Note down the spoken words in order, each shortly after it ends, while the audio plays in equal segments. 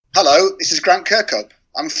Hello, this is Grant Kirkhope.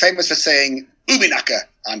 I'm famous for saying Ubinaka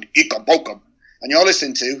and Ikobokum. And you're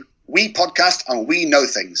listening to We Podcast and We Know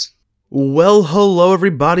Things. Well, hello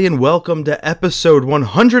everybody and welcome to episode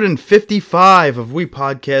 155 of We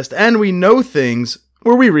Podcast and We Know Things,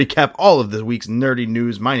 where we recap all of this week's nerdy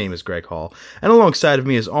news. My name is Greg Hall, and alongside of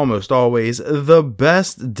me is almost always the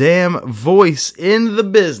best damn voice in the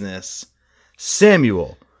business,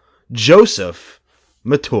 Samuel Joseph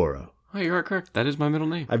Matoro. Oh, you are correct. That is my middle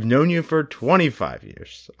name. I've known you for 25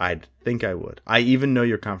 years. I'd think I would. I even know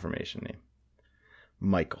your confirmation name.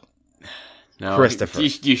 Michael. No, Christopher.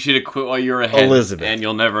 You should have quit while you were ahead. Elizabeth. And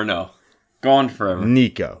you'll never know. Gone forever.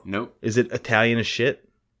 Nico. Nope. Is it Italian as shit?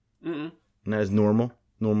 Mm-mm. And that is normal?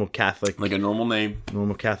 Normal Catholic? Like a normal name.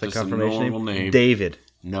 Normal Catholic Just a confirmation normal name. David.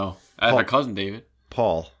 No. I have a cousin David.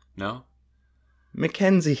 Paul. No.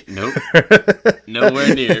 Mackenzie. Nope.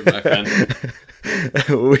 Nowhere near, my friend.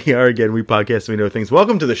 We are, again, We Podcast, We Know Things.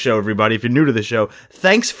 Welcome to the show, everybody. If you're new to the show,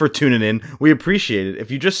 thanks for tuning in. We appreciate it.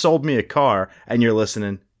 If you just sold me a car and you're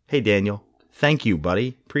listening, hey, Daniel, thank you,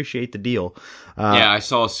 buddy. Appreciate the deal. Yeah, I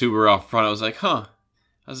saw a Subaru off front. I was like, I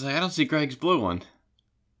don't see Greg's blue one.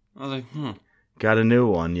 I was like, Got a new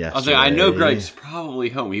one yesterday. I was like, I know Greg's probably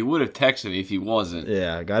home. He would have texted me if he wasn't.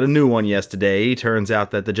 Yeah, I got a new one yesterday. Turns out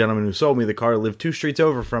that the gentleman who sold me the car lived 2 streets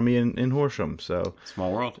over from me in Horsham. So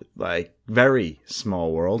Small world. like, very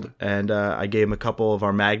small world. And I gave him a couple of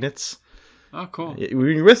our magnets. Oh, cool. When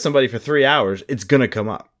you're with somebody for 3 hours, it's going to come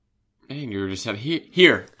up. And you were just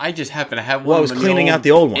here. I just happen to have one. Well, I was cleaning out the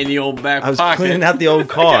old one. In the old back pocket. I was cleaning out the old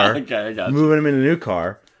car, Okay, I got you. moving him in a new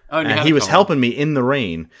car. Oh, and you And had he a was car. helping me in the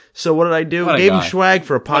rain. So what did I do? What a Gave him guy. swag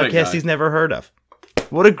for a What a podcast guy. he's never heard of.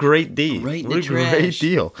 What a great deal. Right in what the a great trash.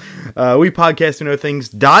 deal. We Podcast We Know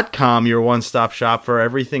Things.com, your one-stop shop for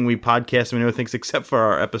everything We Podcast We Know Things except for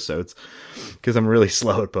our episodes. Because I'm really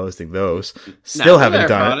slow at posting those. Still we're haven't there,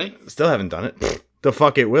 done buddy. it. Still haven't done it. The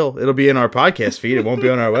fuck it will. It'll be in our podcast feed. It won't be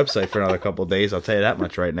on our website for another couple of days. I'll tell you that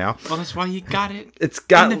much right now. Well, that's why you got it. It's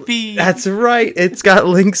got in the feed. That's right. It's got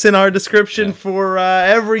links in our description for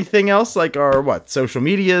everything else, like our social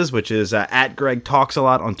medias, which is at Greg Talks a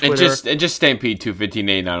Lot on Twitter. And just Stampede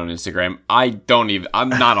 21589 on Instagram. I'm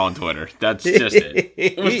not on Twitter. That's just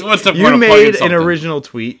it. What's the point You of made plugging an something? original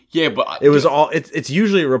tweet. Yeah, but It was all. It's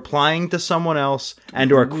usually replying to someone else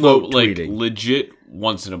and or quote like tweeting legit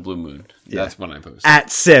once in a blue moon. That's when I post. at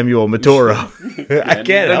Samuel Matoro. I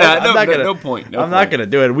can't. I'm not gonna. No point. I'm not gonna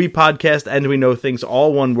do it. We Podcast and We Know Things,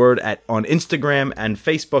 all one word, on Instagram and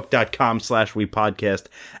Facebook.com/We Podcast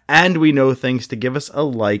and We Know Things to give us a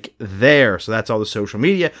like there. So that's all the social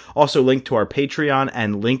media. Also link to our Patreon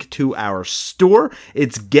and link to our store.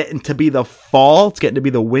 It's getting to be the fall. It's getting to be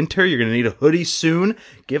the winter. You're gonna need a hoodie soon.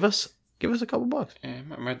 Give us a couple bucks. Yeah,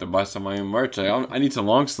 I might have to buy some of my own merch. I need some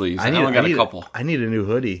long sleeves. I only got a couple. I need a new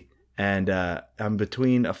hoodie. And I'm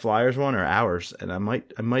between a Flyers one or ours, and I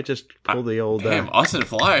might just pull the old. Damn, us and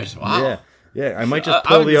Flyers. Wow. Yeah. I might just I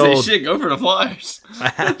pull would the say old. shit. Go for the Flyers.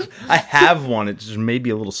 I have one. It's just maybe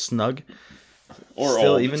a little snug. Or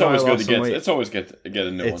Still, old. even It's though I always good lost to some get. weight, It's always good to get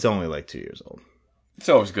a new It's one. only like 2 years old. It's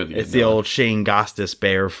always good to get It's a new the one. old Shane Gostis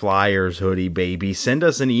Bear Flyers hoodie, baby. Send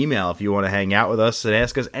us an email if you want to hang out with us and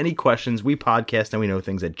ask us any questions. We podcast and we know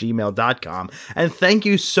things at gmail.com. And thank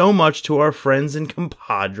you so much to our friends and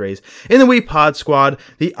compadres in the We Pod Squad,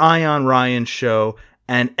 the Ion Ryan Show,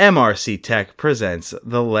 and MRC Tech presents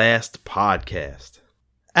The Last Podcast.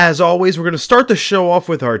 As always, we're going to start the show off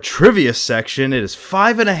with our trivia section. It is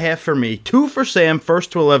 5.5 for me, 2 for Sam,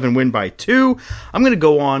 first to 11, win by 2. I'm going to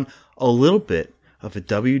go on a little bit of a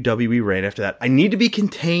WWE reign after that. I need to be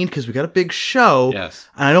contained because we got a big show. Yes.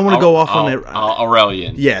 And I don't want to go off on it. I'll reel you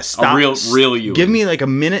in. Yeah, stop. I'll reel you Give in. me like a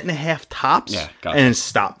minute and a half tops. Yeah, gotcha. And then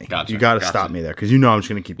stop me. Gotcha, You got to gotcha. stop me there because you know I'm just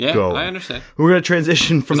going to keep Yeah, going. I understand. We're going to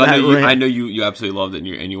transition from 'Cause that reign. I know you absolutely loved it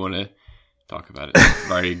and you want to talk about it.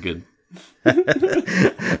 Very good.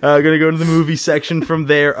 Gonna go to the movie section from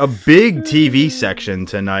there. A big TV section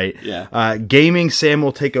tonight. Yeah. Gaming, Sam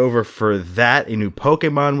will take over for that. A new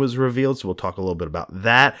Pokemon was revealed, so we'll talk a little bit about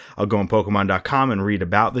that. I'll go on Pokemon.com and read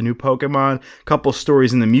about the new Pokemon. Couple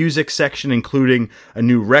stories in the music section, including a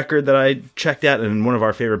new record that I checked out, and one of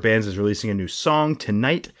our favorite bands is releasing a new song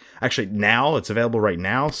tonight. Actually, now. It's available right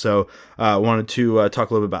now, so I wanted to talk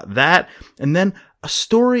a little bit about that. And then a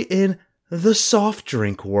story in the soft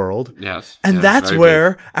drink world. Yes. And yes, that's very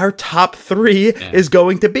where our top 3 is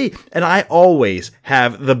going to be. And I always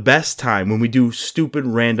have the best time when we do stupid,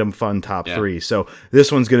 random, fun top 3. So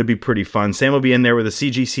this one's going to be pretty fun. Sam will be in there with a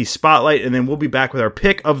CGC spotlight, and then we'll be back with our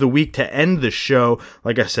pick of the week to end the show.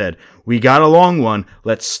 Like I said, we got a long one.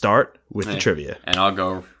 Let's start with the trivia. And I'll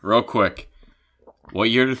go real quick. What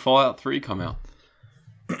year did Fallout 3 come out?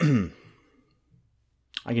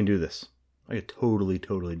 I can do this. I could totally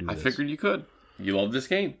do this. I figured you could. You love this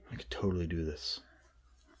game. I could totally do this.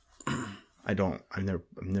 I don't. I've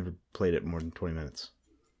never played it more than 20 minutes.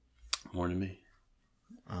 More than me.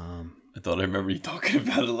 I thought I remember you talking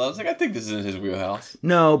about it. I was like, I think this is in his wheelhouse.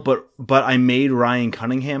 No, but I made Ryan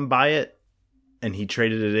Cunningham buy it, and he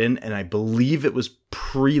traded it in, and I believe it was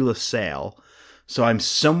pre-LaSalle. So I'm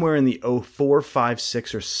somewhere in the 04, 5,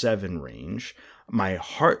 6, or 7 range. My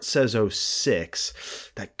heart says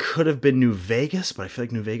 06. That could have been New Vegas, but I feel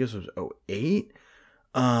like New Vegas was 08.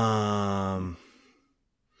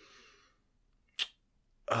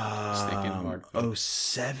 Thinking hard.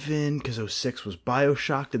 07, because 06 was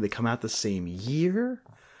BioShock. Did they come out the same year?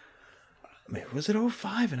 I mean, was it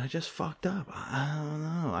 05 and I just fucked up?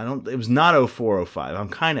 I don't know. It was not 04, 05. I'm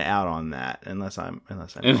kind of out on that unless I'm And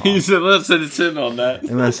wrong. he said, let's sit in on that.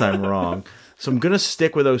 Unless I'm wrong. So I'm going to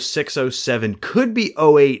stick with 06, 07. Could be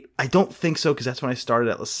 08. I don't think so because that's when I started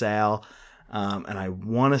at LaSalle. And I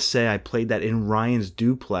want to say I played that in Ryan's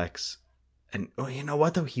duplex. And you know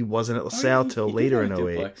what though? He wasn't at LaSalle till later in 08.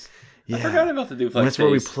 Duplex. Yeah. I forgot about the duplex. And that's where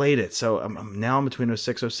we played it. So now I'm between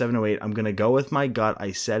 06, 07, 08. I'm going to go with my gut.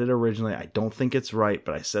 I said it originally. I don't think it's right,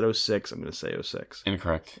 but I said 06. I'm going to say 06.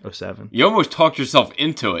 Incorrect. 07. You almost talked yourself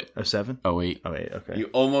into it. 07? 08. 08, okay. You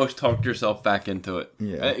almost talked yourself back into it.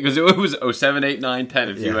 Yeah. Because it was 07, 8, 9, 10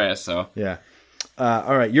 if you asked, so. Yeah.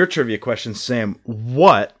 All right, your trivia question, Sam.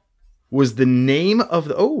 What was the name of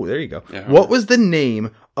the... Oh, there you go. Yeah, what was the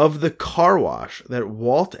name of the car wash that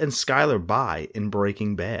Walt and Skyler buy in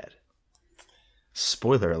Breaking Bad?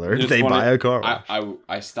 Spoiler alert, they buy a car wash.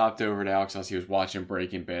 I stopped over to Alex as he was watching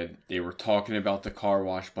Breaking Bad. They were talking about the car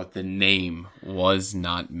wash, but the name was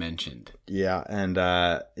not mentioned. Yeah, and,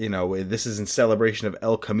 this is in celebration of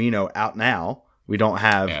El Camino out now. We don't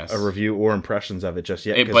have a review or impressions of it just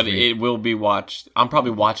yet. It will be watched. I'm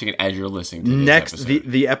probably watching it as you're listening to this next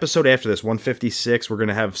episode. The episode after this, 156, we're going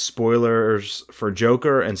to have spoilers for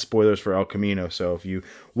Joker and spoilers for El Camino. So if you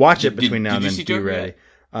watch it between now and then, be ready.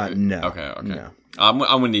 No. Okay. No. I'm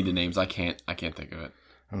going to need the names. I can't think of it.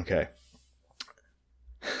 Okay.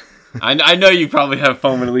 I know you probably have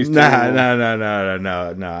fun with at least two.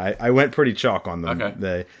 No. I went pretty chalk on them.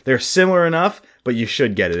 Okay. They're similar enough, but you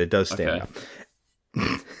should get it. It does stand up.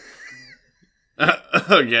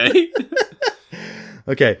 Okay.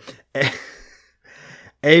 Okay.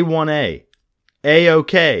 A1A,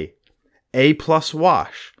 A-OK, A+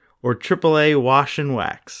 wash, or AAA wash and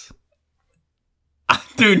wax?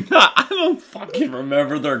 I don't fucking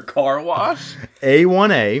remember their car wash.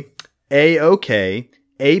 A1A, A-OK,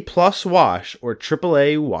 A+ wash, or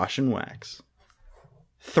AAA wash and wax?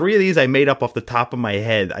 3 of these I made up off the top of my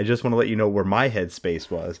head. I just want to let you know where my headspace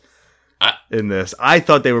was in this. I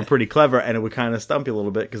thought they were pretty clever, and it would kind of stump you a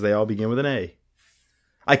little bit because they all begin with an A.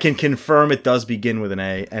 I can confirm it does begin with an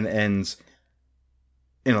A and ends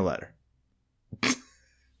in a letter.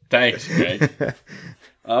 Thanks, Greg.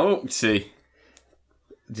 Oh, see.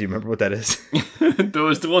 Do you remember what that is? There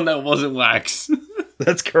was the one that wasn't wax.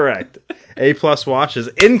 That's correct. A+ wash is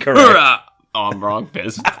incorrect. Hurrah! Oh, I'm wrong,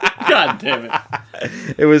 Piz. God damn it.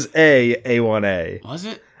 It was A1A. Was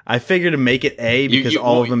it? I figured to make it A because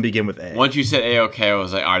all of them begin with A. Once you said A-OK, I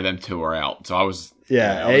was like, all right, them two are out. So I was...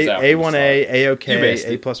 Yeah, A1A,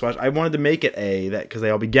 A-OK, A+ wash. I wanted to make it A because they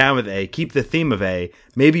all began with A. Keep the theme of A.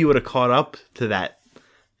 Maybe you would have caught up to that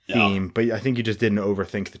theme, but I think you just didn't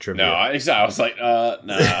overthink the trivia. No, exactly. I was like, nah,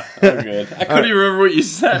 I'm good. I couldn't even remember what you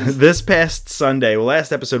said. This past Sunday,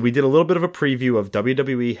 last episode, we did a little bit of a preview of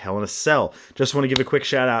WWE Hell in a Cell. Just want to give a quick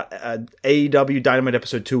shout out. AEW Dynamite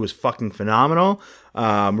episode 2 was fucking phenomenal.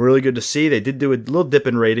 Really good to see. They did do a little dip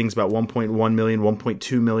in ratings, about 1.1 million,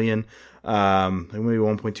 1.2 million. Maybe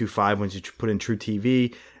 1.25 once you put in True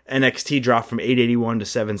TV. NXT dropped from 881 to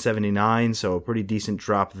 779, so a pretty decent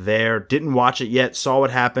drop there. Didn't watch it yet, saw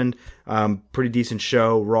what happened. Pretty decent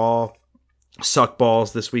show. Raw suck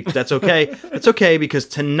balls this week, but that's okay. That's okay because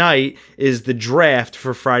tonight is the draft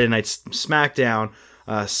for Friday night's SmackDown.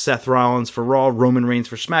 Seth Rollins for Raw, Roman Reigns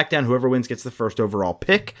for SmackDown. Whoever wins gets the first overall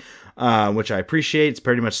pick, which I appreciate. It's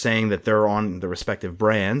pretty much saying that they're on the respective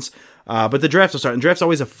brands. But the draft will start, and draft's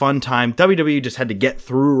always a fun time. WWE just had to get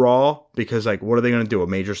through Raw because, like, what are they going to do? A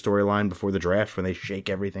major storyline before the draft when they shake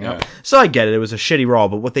everything up? So I get it. It was a shitty Raw,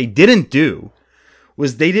 but what they didn't do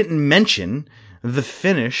was they didn't mention the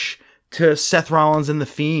finish to Seth Rollins and The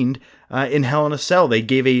Fiend in Hell in a Cell. They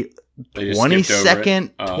gave a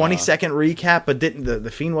 20-second recap, but didn't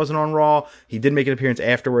the Fiend wasn't on Raw. He did make an appearance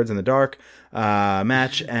afterwards in the dark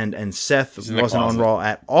match, and Seth wasn't on Raw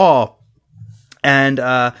at all. And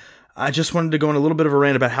I just wanted to go on a little bit of a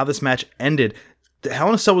rant about how this match ended. the Hell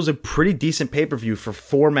in a Cell was a pretty decent pay-per-view for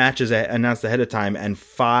 4 matches announced ahead of time and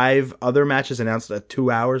 5 other matches announced at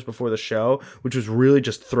 2 hours before the show, which was really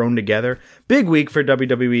just thrown together. Big week for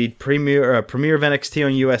WWE. Premiere of NXT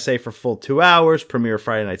on USA for full 2 hours. Premiere of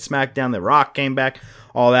Friday Night SmackDown. The Rock came back.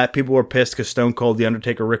 All that. People were pissed because Stone Cold, The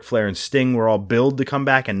Undertaker, Ric Flair, and Sting were all billed to come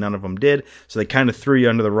back, and none of them did. So they kind of threw you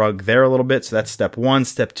under the rug there a little bit. So that's step 1.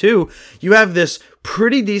 Step 2, you have this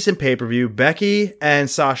pretty decent pay-per-view. Becky and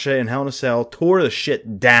Sasha in Hell in a Cell tore the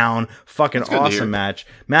shit down. Fucking awesome match.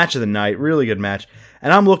 Match of the night. Really good match.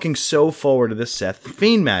 And I'm looking so forward to this Seth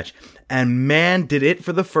Fiend match. And man, did it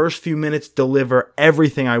for the first few minutes deliver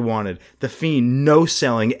everything I wanted. The Fiend, no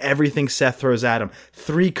selling everything Seth throws at him.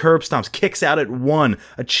 3 curb stomps, kicks out at 1.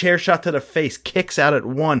 A chair shot to the face, kicks out at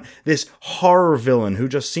 1. This horror villain who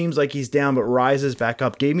just seems like he's down but rises back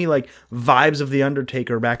up. Gave me like vibes of The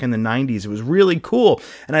Undertaker back in the 90s. It was really cool.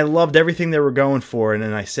 And I loved everything they were going for. And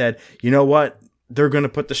then I said, you know what? They're going to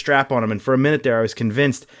put the strap on him. And for a minute there, I was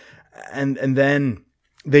convinced. And then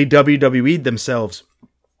they WWE'd themselves.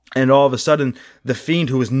 And all of a sudden, the Fiend,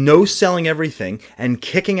 who was no-selling everything and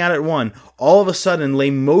kicking out at 1, all of a sudden lay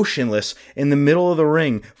motionless in the middle of the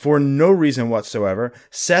ring for no reason whatsoever.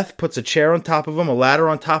 Seth puts a chair on top of him, a ladder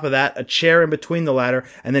on top of that, a chair in between the ladder,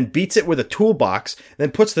 and then beats it with a toolbox,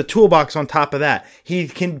 then puts the toolbox on top of that. He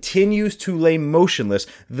continues to lay motionless,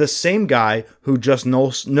 the same guy who just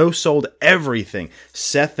no-sold everything.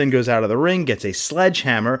 Seth then goes out of the ring, gets a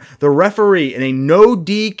sledgehammer. The referee, in a no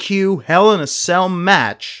DQ Hell in a Cell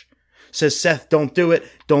match, says, Seth, don't do it.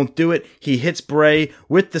 Don't do it. He hits Bray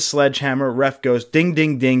with the sledgehammer. Ref goes ding,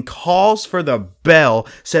 ding, ding, calls for the bell,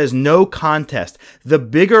 says no contest. The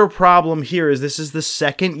bigger problem here is this is the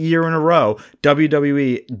second year in a row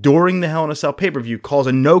WWE, during the Hell in a Cell pay-per-view, calls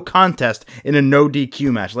a no contest in a no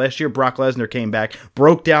DQ match. Last year, Brock Lesnar came back,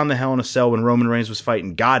 broke down the Hell in a Cell when Roman Reigns was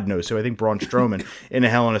fighting God knows, so I think Braun Strowman in a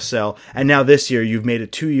Hell in a Cell. And now this year, you've made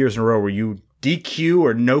it 2 years in a row where you DQ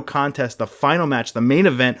or no contest, the final match, the main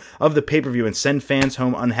event of the pay-per-view, and send fans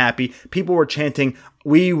home unhappy. People were chanting,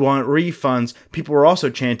 we want refunds. People were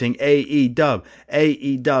also chanting AE-dub,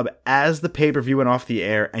 AE-dub as the pay-per-view went off the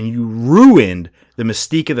air, and you ruined the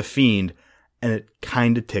mystique of the Fiend, and it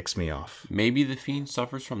kind of ticks me off. Maybe the Fiend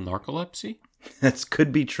suffers from narcolepsy? That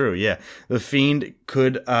could be true, yeah. The Fiend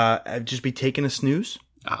could just be taking a snooze.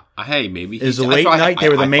 Hey, maybe it was a late night. They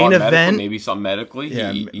were the main event. Maybe something medically.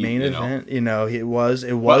 Yeah, main event. You know, it was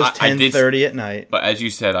 10:30 at night. But as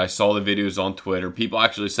you said, I saw the videos on Twitter. People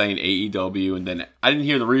actually saying AEW, and then I didn't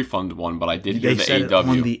hear the refund one, but I did hear the AEW. They said it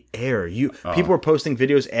on the air. People were posting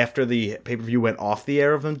videos after the pay-per-view went off the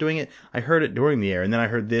air of them doing it. I heard it during the air, and then I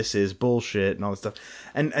heard this is bullshit and all this stuff.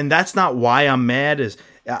 And that's not why I'm mad.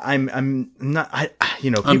 I'm not.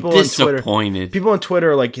 People on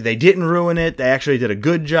Twitter are like, they didn't ruin it. They actually did a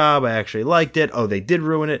good job. I actually liked it. Oh, they did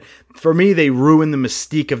ruin it. For me, they ruined the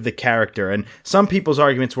mystique of the character. And some people's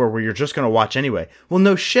arguments were, well, you're just going to watch anyway. Well,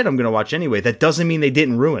 no shit, I'm going to watch anyway. That doesn't mean they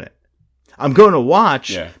didn't ruin it. I'm going to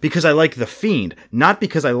watch because I like The Fiend, not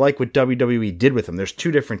because I like what WWE did with him. There's 2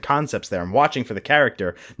 different concepts there. I'm watching for the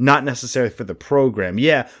character, not necessarily for the program.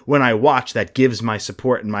 Yeah, when I watch, that gives my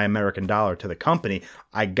support and my American dollar to the company.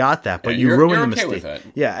 I got that, but you ruined the mistake. With that.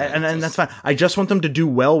 Yeah, and that's fine. I just want them to do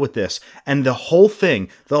well with this. And the whole thing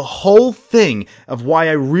of why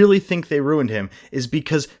I really think they ruined him is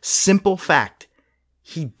because, simple fact,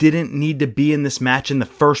 he didn't need to be in this match in the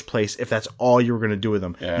first place if that's all you were going to do with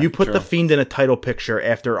him. Yeah, you put The Fiend in a title picture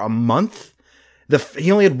after a month.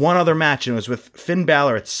 He only had one other match, and it was with Finn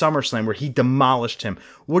Balor at SummerSlam, where he demolished him.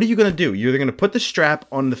 What are you going to do? You're either going to put the strap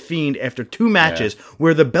on The Fiend after 2 matches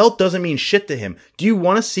where the belt doesn't mean shit to him. Do you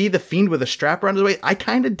want to see The Fiend with a strap around his waist? I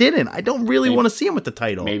kind of didn't. I don't really want to see him with the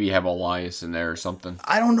title. Maybe have Elias in there or something.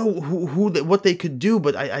 I don't know what they could do,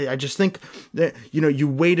 but I just think that, you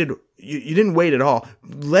waited. You didn't wait at all.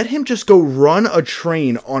 Let him just go run a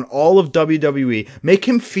train on all of WWE. Make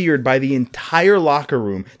him feared by the entire locker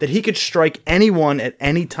room, that he could strike anyone at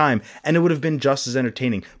any time, and it would have been just as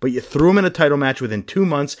entertaining. But you threw him in a title match within 2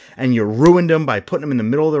 months, and you ruined him by putting him in the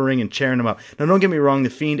middle of the ring and cheering him up. Now, don't get me wrong. The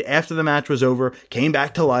Fiend, after the match was over, came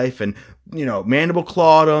back to life and, mandible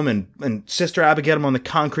clawed him, and Sister Abigail him on the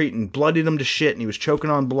concrete and bloodied him to shit, and he was choking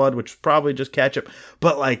on blood, which was probably just ketchup.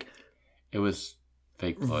 But, it was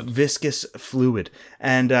fake blood. Viscous fluid.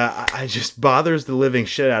 And I just bothers the living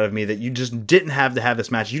shit out of me that you just didn't have to have this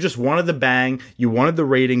match. You just wanted the bang. You wanted the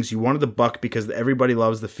ratings. You wanted the buck because everybody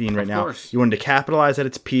loves The Fiend right now. You wanted to capitalize at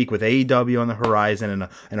its peak with AEW on the horizon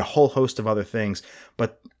and a whole host of other things.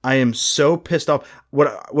 But I am so pissed off.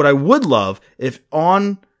 What I would love if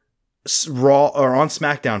on Raw or on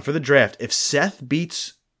SmackDown for the draft, if Seth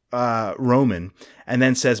beats Roman, and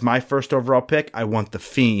then says, my first overall pick, I want the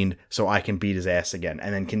Fiend so I can beat his ass again,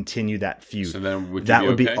 and then continue that feud. So then would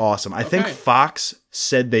be awesome. I think Fox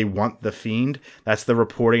said they want the Fiend. That's the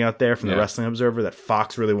reporting out there from the Wrestling Observer, that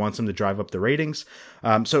Fox really wants him to drive up the ratings.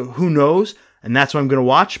 So who knows? And that's what I'm going to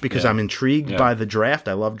watch because I'm intrigued by the draft.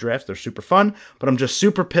 I love drafts. They're super fun. But I'm just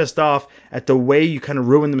super pissed off at the way you kind of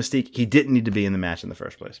ruined the mystique. He didn't need to be in the match in the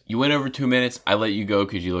first place. You went over 2 minutes. I let you go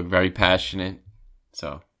because you look very passionate.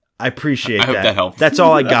 So I appreciate I hope that helps. That's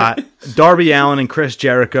all I got. Darby Allin and Chris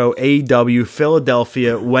Jericho, AEW,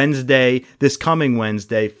 Philadelphia, Wednesday, this coming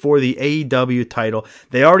Wednesday, for the AEW title.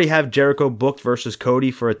 They already have Jericho booked versus Cody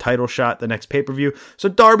for a title shot the next pay-per-view. So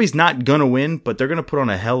Darby's not going to win, but they're going to put on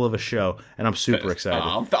a hell of a show, and I'm super excited.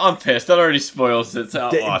 I'm pissed. That already spoils it.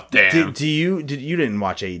 Damn. You didn't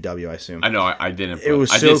watch AEW, I assume? I know, I didn't. It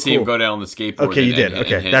was I so did see cool. him go down on the skateboard. Okay, you did.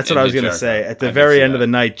 Okay, that's what I was going to say. At the very end of the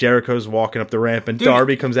night, Jericho's walking up the ramp, and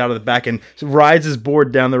Darby comes out of the back and rides his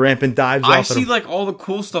board down the ramp and dives off. I see like all the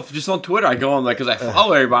cool stuff just on Twitter. I go on like because I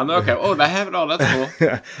follow everybody. I'm like, okay, oh, that happened. Oh, that's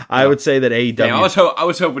cool. I would say that AEW. Damn, I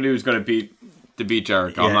was hoping he was going to beat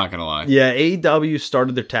Jericho. I'm not going to lie. Yeah, AEW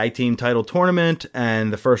started their tag team title tournament,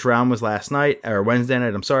 and the first round was last night or Wednesday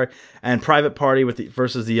night. I'm sorry, and Private Party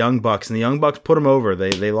versus the Young Bucks, and the Young Bucks put them over.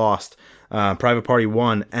 They lost. Private Party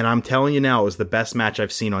won, and I'm telling you now, it was the best match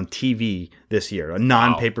I've seen on TV this year. A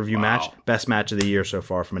non-pay-per-view match. Best match of the year so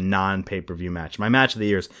far from a non-pay-per-view match. My match of the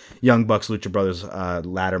year is Young Bucks Lucha Brothers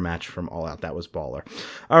ladder match from All Out. That was baller.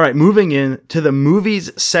 All right, moving in to the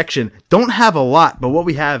movies section. Don't have a lot, but what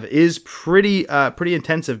we have is pretty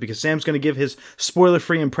intensive because Sam's going to give his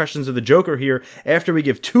spoiler-free impressions of the Joker here after we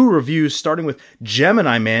give 2 reviews, starting with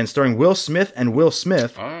Gemini Man, starring Will Smith and Will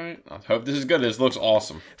Smith. All right, I hope this is good. This looks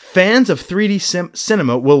awesome. Fans of 3D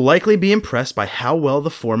cinema will likely be impressed by how well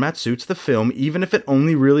the format suits the film, even if it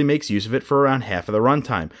only really makes use of it for around half of the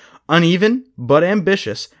runtime. Uneven, but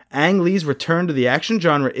ambitious, Ang Lee's return to the action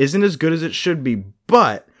genre isn't as good as it should be,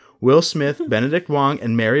 but Will Smith, Benedict Wong,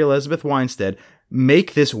 and Mary Elizabeth Winstead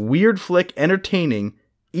make this weird flick entertaining,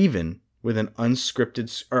 even with an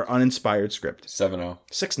unscripted or uninspired script. 7-0.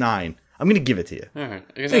 6-9. I'm going to give it to you. All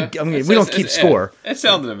right. We don't keep score. It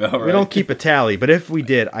sounded about right. We don't keep a tally, but if we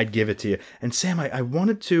did, I'd give it to you. And Sam, I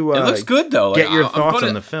wanted to it looks good though. Get your thoughts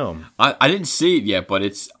on the film. I didn't see it yet, but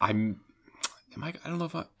I don't know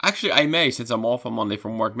if I may, since I'm off on Monday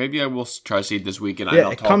from work. Maybe I will try to see it this weekend.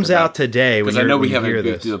 Yeah, it comes out today. Because I know we have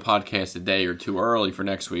to do the podcast a day or two early for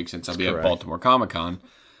next week since I'll be at Baltimore Comic-Con.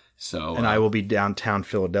 So, and I will be downtown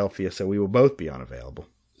Philadelphia, so we will both be unavailable.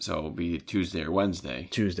 So it'll be Tuesday or Wednesday.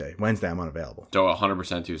 Wednesday I'm unavailable. So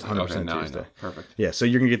 100% Tuesday. 100% Tuesday. Perfect. Yeah, so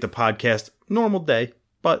you're going to get the podcast normal day,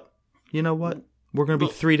 but you know what? We're going to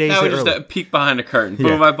be 3 days early. Now we just peek behind the curtain.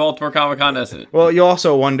 Boom, my Baltimore Comic-Con, that's it. Well, you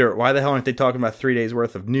also wonder, why the hell aren't they talking about 3 days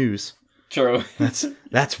worth of news? True.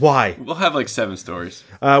 That's why. We'll have like 7 stories.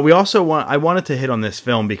 I wanted to hit on this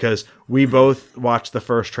film because we both watched the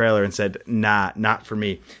first trailer and said, nah, not for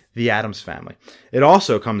me. The Addams Family. It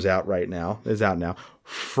also comes out right now. Is out now.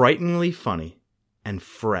 Frighteningly funny and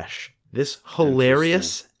fresh. This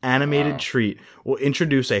hilarious animated treat will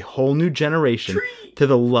introduce a whole new generation to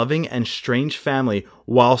the loving and strange family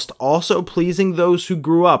whilst also pleasing those who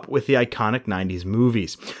grew up with the iconic 90s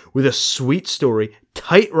movies. With a sweet story,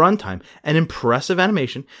 tight runtime, and impressive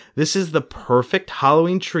animation, this is the perfect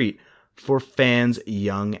Halloween treat for fans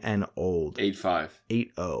young and old. 8-5.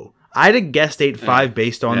 8-0. I'd have guessed 8-5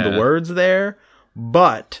 based on the words there,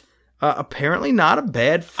 but apparently not a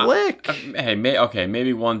bad flick.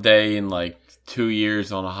 Maybe one day in like 2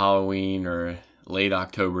 years on a Halloween or late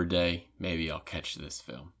October day, maybe I'll catch this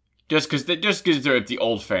film. Just because they're the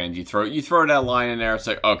old fans, you throw that line in there. It's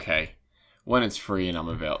like, okay, when it's free and I'm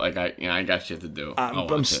available, like I got shit to do.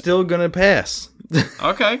 I'm still gonna pass.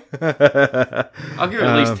 Okay, I'll give it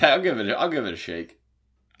at least. I'll give it a shake.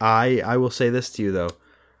 I will say this to you though,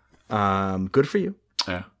 good for you.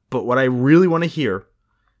 Yeah. But what I really want to hear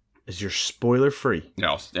is your spoiler free.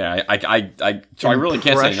 No, yeah, I really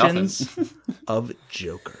can't say nothing. Of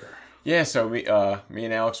Joker. Yeah, so me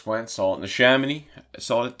and Alex saw it in the Chamonix. I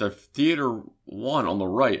saw it at the Theater 1 on the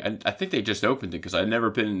right. I think they just opened it because I'd never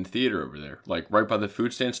been in the theater over there. Like right by the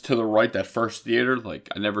food stands to the right, that first theater. Like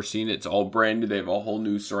I'd never seen it. It's all brand new. They have a whole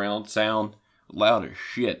new surround sound. Loud as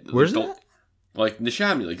shit. Where's that? Like in the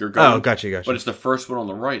Chamonix. Like you're going. Oh, gotcha. But it's the first one on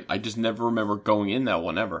the right. I just never remember going in that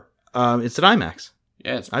one ever. It's an IMAX.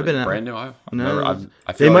 Yeah, it's brand new. I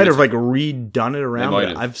they might have like redone it around.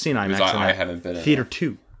 I've seen IMAX. I haven't been in Theater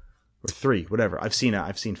 2 or 3, whatever. I've seen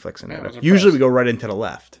flicks in it. Yeah, usually we go right into the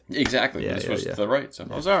left. Exactly. This was to the right, so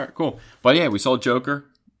I was all right, cool. But yeah, we saw Joker.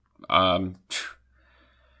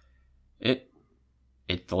 It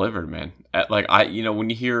it delivered, man. Like when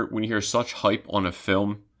you hear such hype on a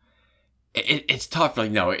film, it's tough.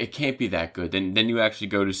 Like, no, it can't be that good. Then you actually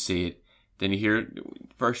go to see it. Then you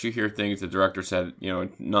hear things the director said,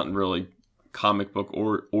 nothing really comic book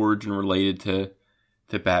or origin related to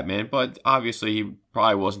Batman, but obviously he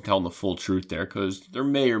probably wasn't telling the full truth there, because there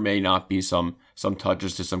may or may not be some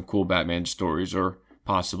touches to some cool Batman stories or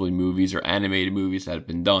possibly movies or animated movies that have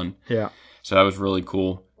been done. Yeah. So that was really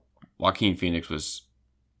cool. Joaquin Phoenix was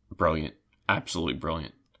brilliant, absolutely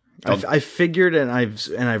brilliant. I figured, and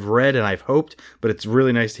I've read, and I've hoped, but it's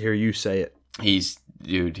really nice to hear you say it.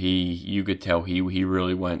 You could tell he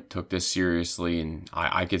really took this seriously, and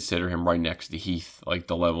I consider him right next to Heath, like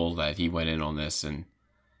the level that he went in on this, and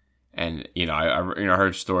I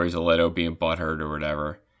heard stories of Leto being butthurt or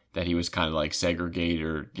whatever, that he was kind of like segregated,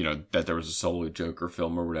 or that there was a solo Joker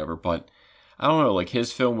film or whatever, but I don't know, like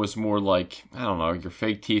his film was more like, I don't know, your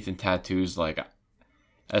fake teeth and tattoos, like.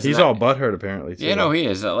 He's all butthurt apparently too. Yeah, no, he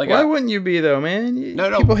is. Like, why wouldn't you be though, man?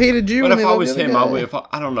 No. People hated you. But if I was him,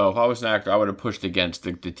 I don't know. If I was an actor, I would have pushed against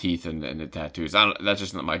the teeth and the tattoos. That's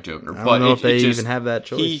just not my Joker. I don't know if they even have that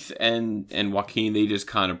choice. Heath and Joaquin, they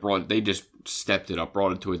just stepped it up,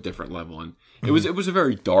 brought it to a different level, and it was a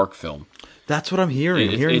very dark film. That's what I'm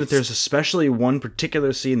hearing. I'm hearing that there's especially one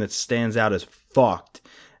particular scene that stands out as fucked.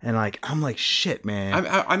 And I'm like, shit, man.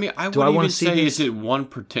 I mean, I wouldn't even say is it one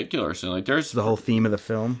particular scene. Like, there's the whole theme of the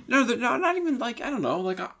film. No, not even like, I don't know.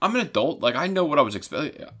 Like, I'm an adult. Like, I know what I was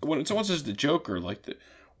expecting. When someone says the Joker, like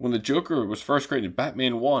when the Joker was first created in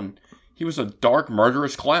Batman 1, he was a dark,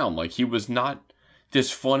 murderous clown. Like, he was not this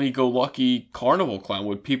funny-go-lucky carnival clown.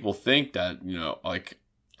 Would people think that like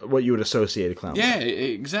what you would associate a clown with? Yeah,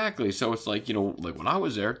 exactly. So it's like, like when I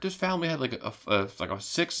was there, this family had like a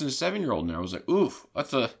 6 and a 7-year-old in there. I was like, oof,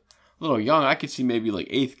 that's a little young. I could see maybe like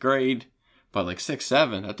 8th grade, but like 6,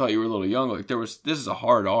 7, I thought you were a little young. Like this is a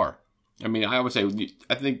hard R. I mean, I would say,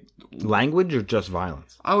 I think language or just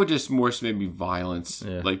violence. I would just more maybe violence.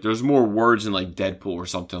 Yeah. Like there's more words in like Deadpool or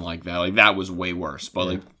something like that. Like that was way worse. But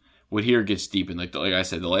like what here gets deep in, like I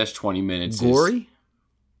said, the last 20 minutes. Gory?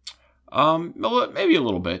 Maybe a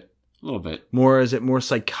little bit. Is it more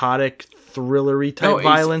psychotic, thrillery type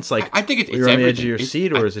violence? Like I think it's you're on the edge of your It's-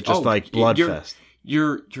 seat, or is it just like Bloodfest?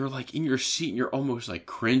 You're like in your seat and you're almost like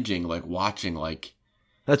cringing, like watching, like.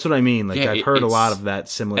 That's what I mean. Like I've heard a lot of that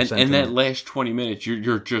similar sentiment. And that last 20 minutes,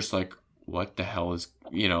 you're just like, what the hell is,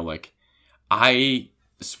 like, I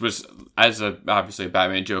was, as obviously a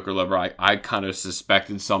Batman Joker lover, I kind of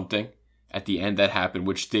suspected something at the end that happened,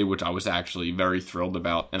 which I was actually very thrilled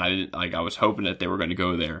about, and I was hoping that they were going to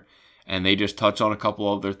go there, and they just touch on a couple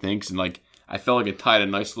other things, and like I felt like it tied a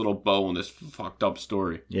nice little bow on this fucked up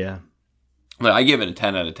story. Yeah, like, I give it a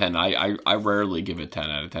 10 out of 10. I rarely give it 10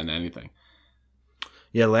 out of 10 to anything.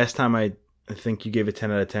 Yeah, last time I think you gave it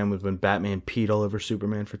 10 out of 10 was when Batman peed all over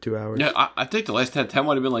Superman for 2 hours. Yeah, I think the last 10 out of 10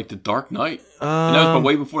 might have been like The Dark Knight. And that was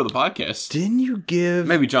way before the podcast. Didn't you give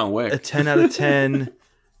maybe John Wick a 10 out of 10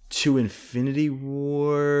 to Infinity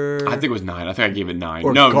War? I think it was 9. I think I gave it 9.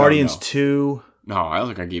 Or Guardians 2. No, I don't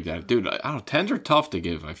think I gave that. Dude, I don't know. 10s are tough to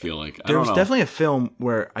give, I feel like. There was definitely a film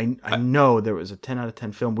where I know there was a 10 out of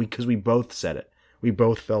 10 film because we both said it. We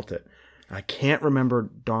both felt it. I can't remember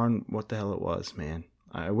darn what the hell it was, man.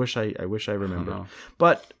 I wish I remembered.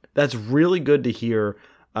 But that's really good to hear.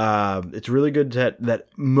 It's really good that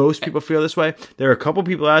most people feel this way. There are a couple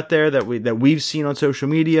people out there that we've seen on social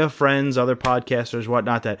media, friends, other podcasters,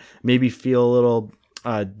 whatnot, that maybe feel a little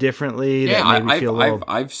differently. Yeah, that maybe feel a little...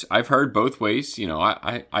 I've heard both ways.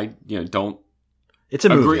 I don't. It's a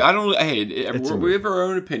movie. Agree. I don't. Hey, we have our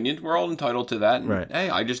own opinions. We're all entitled to that. And, right. Hey,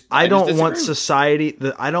 I don't want society.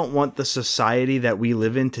 I don't want the society that we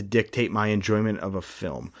live in to dictate my enjoyment of a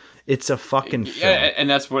film. It's a fucking film. Yeah, and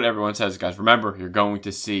that's what everyone says, guys. Remember, you're going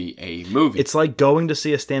to see a movie. It's like going to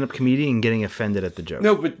see a stand-up comedian and getting offended at the joke.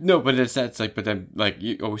 No, but that's like, but then like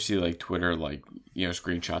you always see like Twitter, like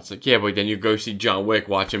screenshots, like, yeah, but then you go see John Wick,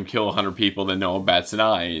 watch him kill 100 people, then no one bats an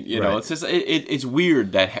eye. You know, it's just it's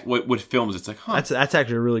weird that with films, it's like, huh. That's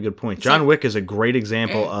actually a really good point. John Wick is a great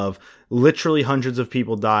example of literally hundreds of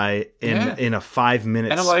people die in a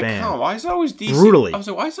 5-minute span. And I'm like, oh, why is it always DC? Brutally. I was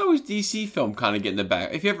like, why is it always DC film kind of getting the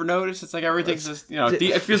back? If you ever notice, it's like everything's just,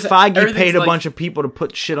 it feels Feige paid a bunch of people to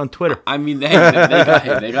put shit on Twitter. I mean, they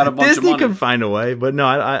got a bunch Disney of money. can find a way, but no,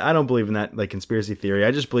 I don't believe in that like conspiracy theory.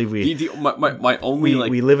 I just believe my only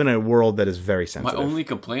like we live in a world that is very sensitive. my only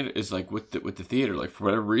complaint is like with the theater. Like for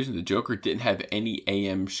whatever reason, the Joker didn't have any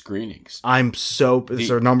AM screenings. It's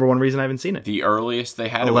the number one reason I haven't seen it. The earliest they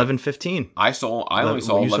had 11:15. I only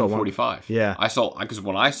saw you saw 11:45. Yeah. I saw because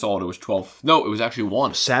when I saw it was 12. No, it was actually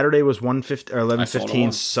 1. Saturday was 1:50 or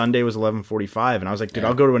 11:15. Sunday was 11:45, and I was like, dude,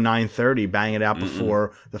 I'll go to a 9:30, bang it out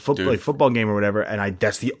before the football game or whatever. And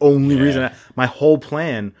that's the only reason. My whole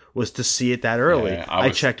plan was to see it that early. Yeah, I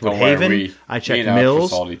checked Woodhaven, I checked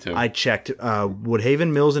Mills, I checked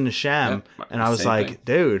Woodhaven, Mills, and Nesham, and I was like, thing.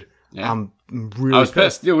 dude, I'm really I was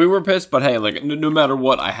pissed. Yeah, we were pissed, but hey, like no matter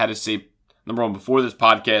what, I had to see number one before this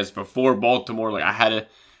podcast, before Baltimore. Like I had to,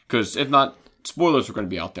 because if not, spoilers were going to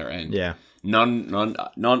be out there, and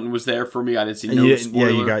none was there for me. I didn't see no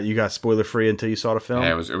spoiler. Yeah, you got spoiler free until you saw the film.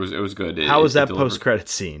 Yeah, it was good. How was that post credit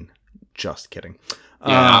scene? Just kidding.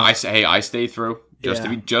 Yeah, I stayed through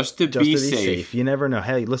just to be safe. You never know.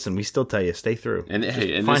 Hey, listen, we still tell you stay through. And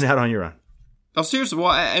find out on your own. Oh, seriously.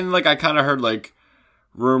 Well, and like I kind of heard like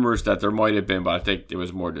rumors that there might have been, but I think it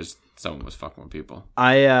was more just someone was fucking with people.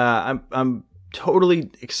 I'm totally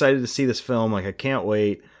excited to see this film. Like I can't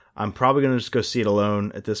wait. I'm probably gonna just go see it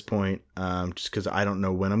alone at this point, just because I don't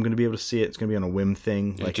know when I'm gonna be able to see it. It's gonna be on a whim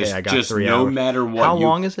thing. Like, hey, I got 3 hours. No matter what. How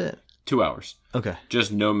long is it? 2 hours. Okay.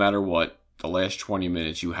 Just no matter what. The last 20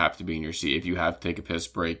 minutes, you have to be in your seat. If you have to take a piss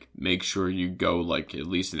break, make sure you go like at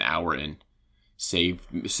least an hour in. Save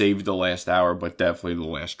the last hour, but definitely the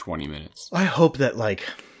last 20 minutes. I hope that I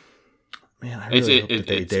really hope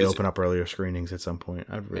that they open up earlier screenings at some point.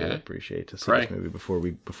 I'd really appreciate to see this movie before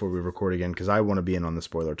we record again, because I want to be in on the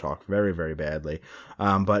spoiler talk very, very badly.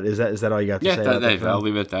 But is that all you got to say? I'll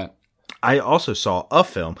leave it at that. I also saw a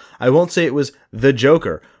film. I won't say it was The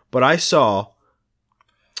Joker, but I saw.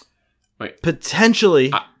 Wait.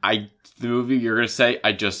 Potentially. The movie you're going to say,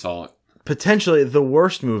 I just saw it. Potentially the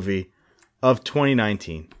worst movie of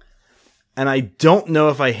 2019. And I don't know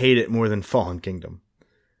if I hate it more than Fallen Kingdom.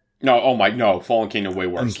 No, Fallen Kingdom way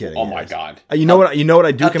worse. I'm kidding. Oh my god. You know what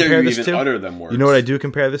I do compare this to? Utter them words. You know what I do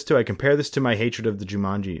compare this to? I compare this to my hatred of the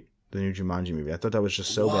new Jumanji movie. I thought that was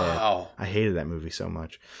just so bad. I hated that movie so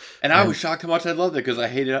much. And I was shocked how much I loved it because I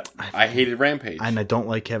hated Rampage. And I don't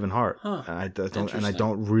like Kevin Hart. Huh. And I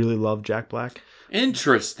don't really love Jack Black.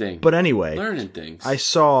 Interesting. But anyway, learning things. I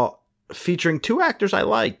saw featuring 2 actors I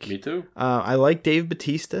like. Me too. I like Dave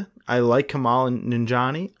Bautista. I like Kamal and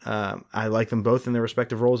Nanjiani. I like them both in their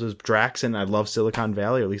respective roles as Drax, and I love Silicon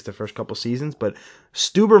Valley, or at least the first couple seasons. But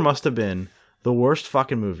Stuber must have been the worst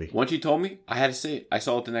fucking movie. Once you told me, I had to see it. I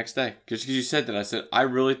saw it the next day. Because you said that. I said, I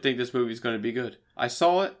really think this movie is going to be good. I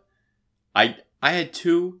saw it. I had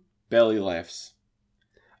 2 belly laughs.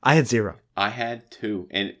 I had 0. I had 2.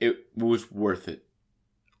 And it was worth it.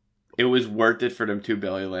 It was worth it for them 2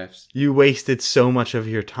 belly laughs. You wasted so much of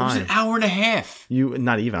your time. It was an hour and a half.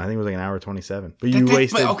 Not even. I think it was like an hour 27. But you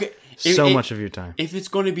wasted much of your time. If it's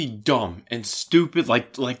going to be dumb and stupid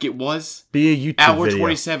like it was, be a YouTube hour video.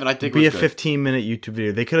 27, I think be was a 15-minute YouTube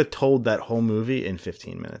video. They could have told that whole movie in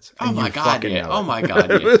 15 minutes. Oh my god! Yeah. Oh my god!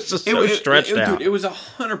 Yeah. It was just so stretched out. Dude, it was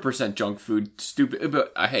 100% junk food. Stupid,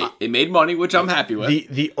 but hey, it made money, which I'm happy with.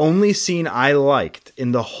 The only scene I liked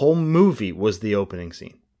in the whole movie was the opening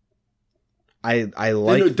scene. I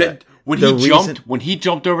liked that. When he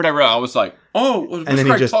jumped over that rail, I was like, "Oh!" And then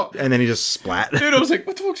he just splat. Dude, I was like,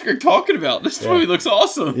 "What the fuck's Greg talking about? This movie looks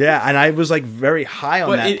awesome." Yeah, and I was like very high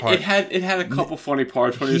on that part. It had a couple funny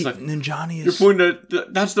parts when he was like, "Nanjiani is." You're pointing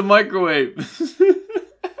that's the microwave.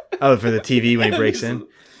 Oh, for the TV when he breaks in,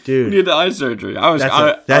 dude. He had the eye surgery.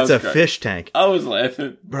 That's a fish tank. I was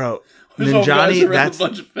laughing, bro. Nanjiani,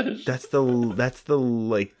 that's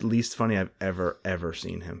the least funny I've ever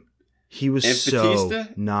seen him. He was so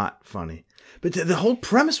not funny. But the whole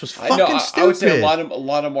premise was fucking stupid. I would say a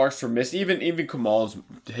lot of marks were missed. Even Kamal's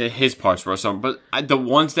his parts were some, but the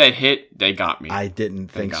ones that hit, they got me. I didn't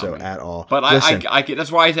think so at all. But listen,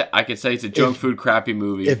 that's why I could say it's a junk food crappy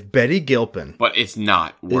movie. If Betty Gilpin, but it's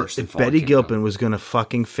not worse. If Betty Gilpin was gonna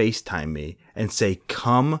fucking FaceTime me and say,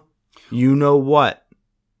 "Come, you know what,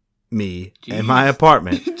 me in my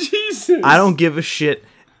apartment," Jesus, I don't give a shit.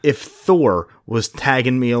 If Thor was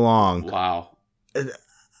tagging me along, wow,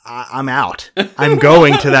 I'm out. I'm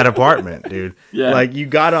going to that apartment, dude. Yeah. Like, you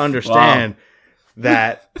got to understand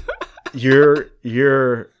that you're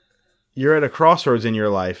at a crossroads in your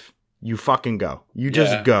life. You fucking go. You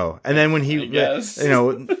just go. And then when he,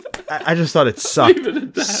 I just thought it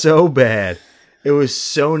sucked so bad. It was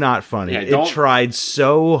so not funny. It tried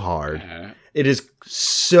so hard. It is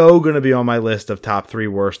so going to be on my list of top 3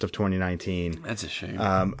 worst of 2019. That's a shame.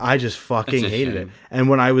 I just fucking hated it. And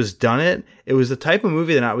when I was done it was the type of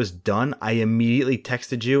movie that I was done, I immediately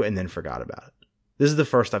texted you and then forgot about it. This is the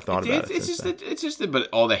first I've thought about it. It's just, but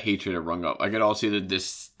all the hatred it rung up. I could all see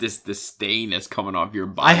the stain that's coming off your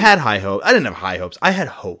body. I had high hopes. I didn't have high hopes. I had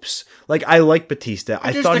hopes. Like, I like Batista.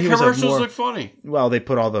 I thought he was the commercials look funny. Well, they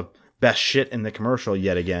put all the best shit in the commercial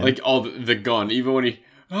yet again. Like all the gun, even when he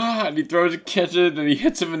throws it, catches it, and he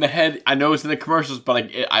hits him in the head. I know it's in the commercials,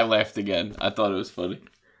 but I laughed again. I thought it was funny.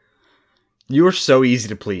 You were so easy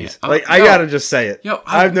to please. Yeah. I gotta just say it.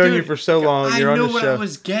 I've known you for so long. You're on the show. I know what I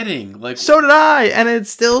was getting. Like, so did I, and it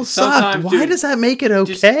still sucked. Why does that make it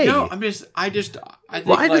okay? I think,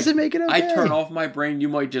 why does it make it okay? I turn off my brain. You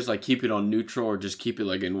might just like keep it on neutral, or just keep it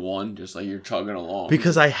like in one, just like you're chugging along.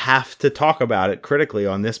 Because I have to talk about it critically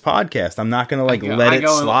on this podcast. I'm not gonna let it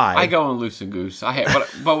slide. I go on loose and goose.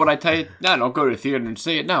 But what I tell you, no, don't go to the theater and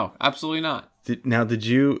see it. No, absolutely not. Did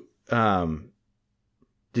you?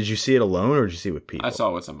 Did you see it alone, or did you see it with people? I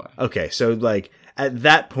saw it with somebody. Okay, so like at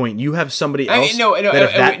that point, you have somebody else if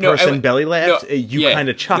that person belly laughed, you kind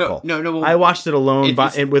of chuckle. No. I watched it alone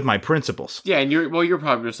with my principals. Yeah, and you're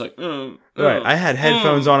probably just like, right. I had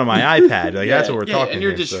headphones on my iPad. Like that's what we're talking. And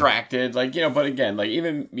you're distracted, like But again, like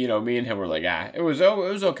even me and him were like, it was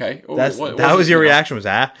okay. That was your reaction? Was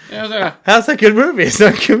Yeah, I was like, how's that good movie? It's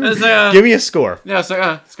not give me a score. Yeah, it's like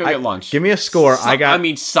let's go get lunch. Give me a score.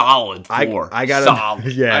 Solid 4. I got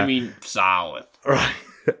solid. Yeah. I mean solid. Right.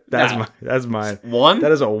 That's mine. 1?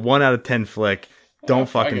 That is a 1 out of 10 flick. Don't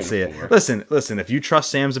fucking see it. Listen. If you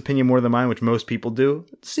trust Sam's opinion more than mine, which most people do,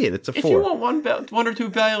 see it. It's a 4. If you want one or two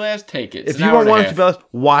belly laughs, take it. If you want 1 or 2 belly laughs,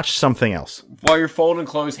 watch something else. While you're folding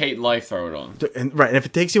clothes, hating life, throw it on. And if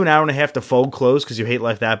it takes you an hour and a half to fold clothes because you hate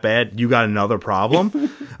life that bad, you got another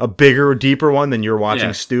problem. A bigger, deeper one than you're watching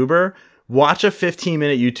Stuber. Watch a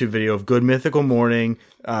 15-minute YouTube video of Good Mythical Morning,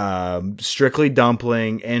 Strictly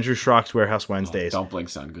Dumpling, Andrew Schrock's Warehouse Wednesdays.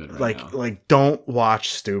 Dumplings sound good now. Like, don't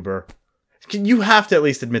watch Stuber. You have to at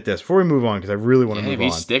least admit this before we move on, because I really want to move on.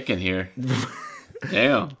 He's sticking here.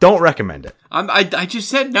 Damn. Don't recommend it. I just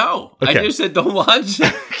said no. Okay. I just said don't watch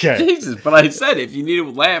it. Okay. Jesus, but I said if you need to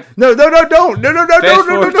laugh. No, don't. No. Don't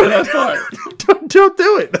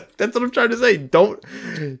do it. That's what I'm trying to say. Don't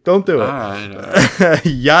do it. All right.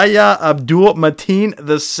 Yahya Abdul Mateen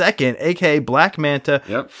II, aka Black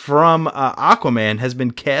Manta from Aquaman, has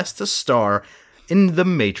been cast to star in The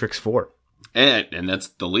Matrix 4. And that's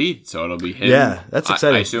the lead, so it'll be him. Yeah, that's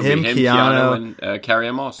exciting. I assume him, Keanu, and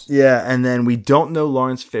Carrie-Anne Moss. Yeah, and then we don't know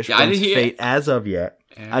Lawrence Fishburne's fate as of yet.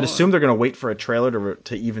 I'd assume they're going to wait for a trailer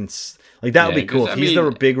to even... Like, that would be cool. If he's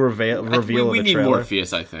the big reveal of the trailer. We need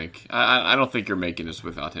Morpheus, I think. I don't think you're making this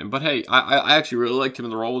without him. But hey, I actually really liked him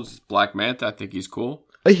in the role as Black Manta. I think he's cool.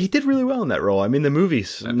 He did really well in that role. I mean, the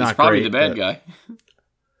movie's not great. He's probably the bad guy.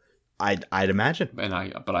 I'd imagine. And I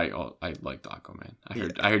liked Aquaman.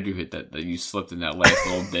 I heard you hit that you slipped in that last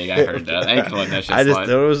little dig. I heard that. I ain't gonna let that shit slide. I just thought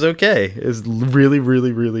it was okay. It was really,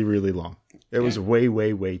 really, really, really long. It was way,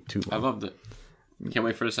 way, way too long. I loved it. Can't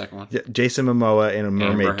wait for the second one. Yeah, Jason Momoa in a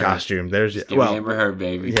mermaid costume. There's Amber Heard,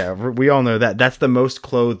 baby. Yeah, we all know that. That's the most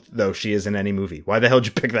clothed though she is in any movie. Why the hell did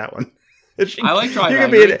you pick that one? I like Drive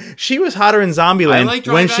Angry. She was hotter in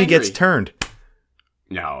Zombieland when she gets turned.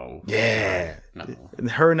 No. Yeah. No.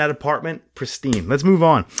 Her in that apartment, pristine. Let's move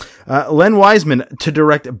on. Len Wiseman to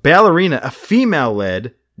direct Ballerina, a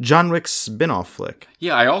female-led John Wick spin-off flick.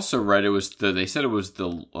 Yeah, I also read they said it was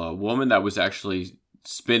the woman that was actually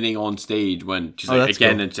spinning on stage when she's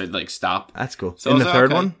and said like stop. That's cool. So in the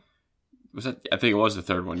third one? Was that? I think it was the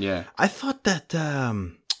third one. Yeah. I thought that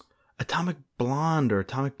Atomic Blonde or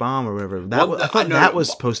Atomic Bomb or whatever. I thought that was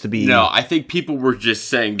supposed to be. No, I think people were just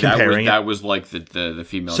saying that was like the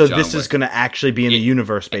female. So John this Wick. is going to actually be in the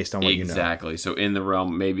universe based on what you know. Exactly. So in the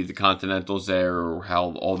realm, maybe the Continental's there, or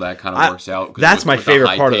how all that kind of works out. That's my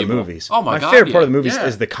favorite part of the movies. Oh my god! My favorite part of the movies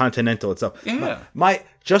is the Continental itself. Yeah. My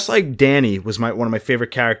just like Danny was one of my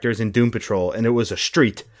favorite characters in Doom Patrol, and it was a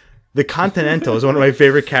street. The Continental is one of my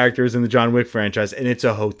favorite characters in the John Wick franchise, and it's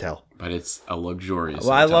a hotel. But it's a luxurious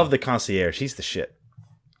hotel. I love the concierge. He's the shit.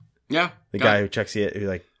 Yeah. The guy who checks you, who's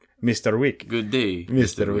like, Mr. Wick. Good day,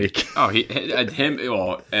 Mr. Wick. Oh,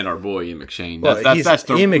 and our boy Ian McShane. Well,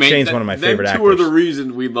 Ian McShane's one of my favorite actors. Two are the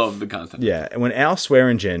reasons we love the content. Yeah, and when Al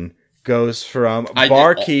Swearingen goes from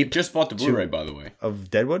barkeep... Just bought the Blu-ray, by the way. Of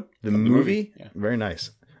Deadwood? The movie? Yeah. Very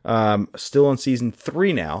nice. Still on season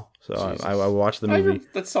 3 now. So I watched the movie.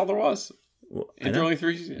 That's all there was. Well, only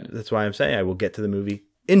 3 seasons. That's why I'm saying I will get to the movie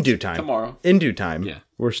in due time. Tomorrow. In due time. Yeah.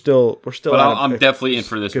 We're still. But I'm definitely in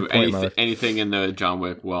for this movie. Anything in the John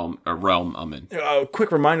Wick realm, I'm in.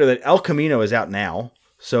 Quick reminder that El Camino is out now.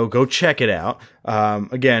 So go check it out.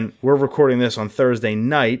 Again, we're recording this on Thursday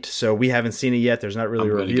night, so we haven't seen it yet. There's not really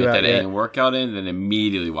a review out yet. I'm going to get that workout in, then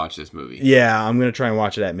immediately watch this movie. Yeah, I'm going to try and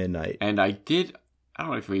watch it at midnight. And I did I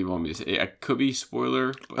don't know if we want me to say it could be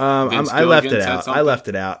spoiler. But I left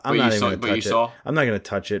it out. I'm not even going to touch it. I'm not going to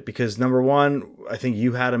touch it because number one, I think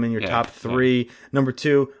you had him in your top 3. Yeah. Number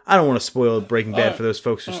 2, I don't want to spoil Breaking Bad for those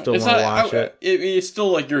folks who still want to watch it. It's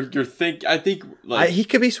still like you're think. I think like he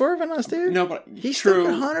could be swerving us, dude. No, but he's still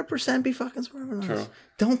 100% be fucking swerving us.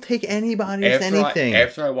 Don't take anybody's anything.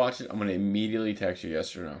 After I watch it, I'm going to immediately text you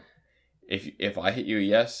yes or no. If I hit you a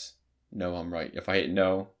yes, no, I'm right. If I hit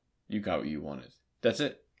no, you got what you wanted. That's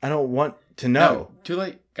it. I don't want to know. No, too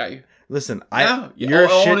late. Got you. Listen, your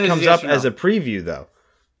shit comes up as a preview, though.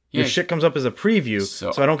 Your shit comes up as a preview,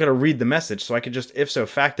 so I don't got to read the message. So I could just, if so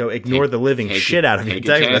facto, ignore the living shit out of your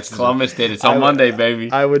text message. Columbus did. It's on Monday,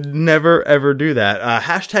 baby. I would never, ever do that.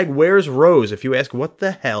 Hashtag Where's Rose? If you ask, what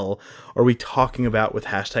the hell are we talking about with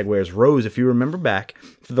hashtag Where's Rose? If you remember back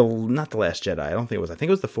for not The Last Jedi, I think it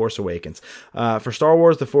was The Force Awakens. For Star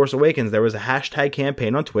Wars The Force Awakens, there was a hashtag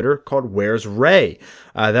campaign on Twitter called Where's Rey?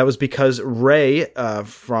 That was because Rey,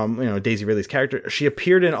 from Daisy Ridley's character, she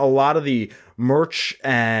appeared in a lot of the merch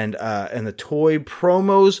and the toy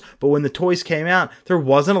promos, but when the toys came out, there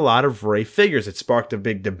wasn't a lot of Rey figures. It sparked a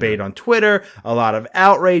big debate on Twitter, a lot of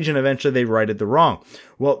outrage, and eventually they righted the wrong.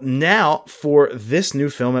 Well, now for this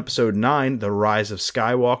new film, Episode 9, The Rise of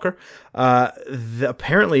Skywalker,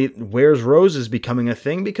 apparently Where's Rose is becoming a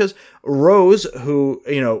thing because Rose, who,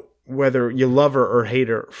 whether you love her or hate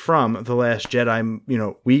her from The Last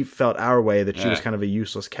Jedi, we felt our way that she was kind of a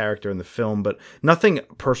useless character in the film, but nothing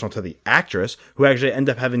personal to the actress, who actually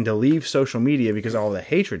ended up having to leave social media because of all the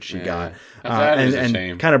hatred she got,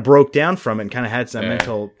 and kind of broke down from it and kind of had some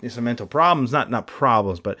mental problems, not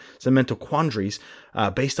problems, but some mental quandaries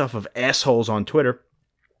based off of assholes on Twitter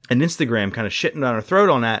and Instagram kind of shitting down her throat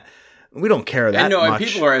on that. We don't care that much. And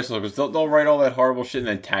people are assholes. They'll write all that horrible shit and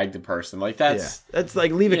then tag the person. Like that's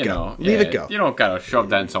like leave it go. Leave it go. You don't gotta shove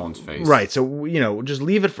that in someone's face, right? So just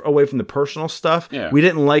leave it away from the personal stuff. Yeah. We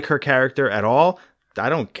didn't like her character at all. I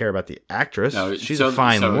don't care about the actress. No, she's a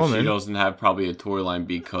fine woman. She doesn't have probably a toy line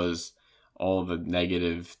because all the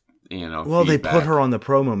negative. Well, they put her on the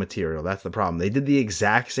promo material. That's the problem. They did the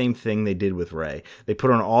exact same thing they did with Rey. They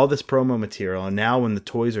put on all this promo material, and now when the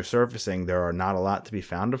toys are surfacing, there are not a lot to be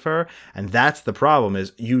found of her. And that's the problem,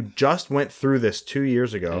 is you just went through this 2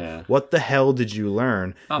 years ago. Yeah. What the hell did you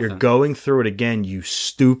learn? Nothing. You're going through it again, you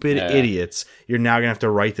stupid idiots. You're now going to have to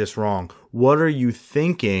right this wrong. What are you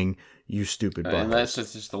thinking? You stupid butt. Unless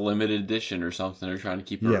it's just a limited edition or something. They're trying to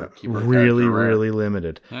keep her really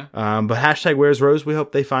limited. Yeah. But hashtag Where's Rose? We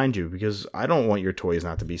hope they find you, because I don't want your toys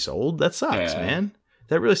not to be sold. That sucks, man.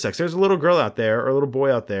 That really sucks. There's a little girl out there, or a little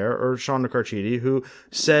boy out there, or Sean Nicarchidi, who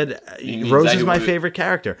said Rose is my favorite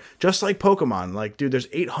character. Just like Pokemon. Like, dude, there's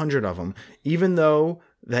 800 of them. Even though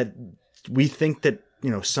that we think that,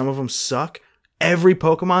 some of them suck, every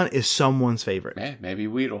Pokemon is someone's favorite. Yeah, maybe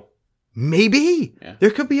Weedle. Maybe. Yeah. There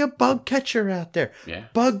could be a bug catcher out there. Yeah.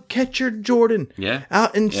 Bug catcher Jordan. Yeah.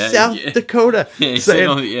 Out in South Dakota.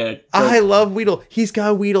 Saying, I love Weedle. He's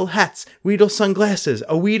got Weedle hats, Weedle sunglasses,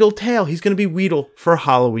 a Weedle tail. He's going to be Weedle for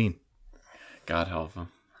Halloween. God help him.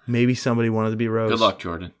 Maybe somebody wanted to be Rose. Good luck,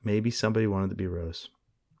 Jordan. Maybe somebody wanted to be Rose.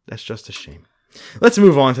 That's just a shame. Let's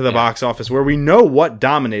move on to the box office, where we know what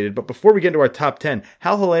dominated. But before we get into our top 10,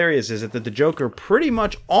 how hilarious is it that the Joker pretty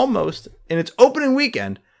much almost, in its opening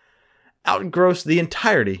weekend, outgrossed the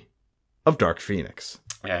entirety of Dark Phoenix?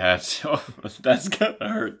 Yeah, that's gonna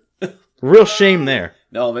hurt. Real shame there.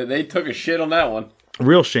 No, they took a shit on that one.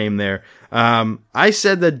 Real shame there. I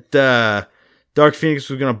said that Dark Phoenix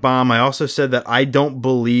was going to bomb. I also said that I don't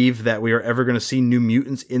believe that we are ever going to see New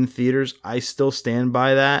Mutants in theaters. I still stand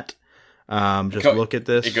by that. Look at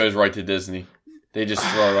this. It goes right to Disney. They just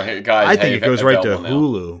throw it right. Guys, I think it goes right to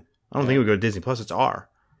Hulu. I don't think it would go to Disney. Plus, it's R.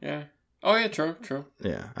 Yeah. Oh, yeah, true.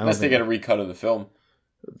 Yeah. Unless they get a recut of the film.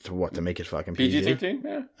 To make it fucking PG-13?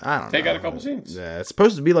 Yeah. I don't know. Take out a couple scenes. Yeah, it's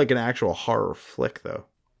supposed to be like an actual horror flick, though.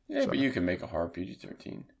 Yeah, but you can make a horror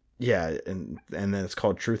PG-13. Yeah, and then it's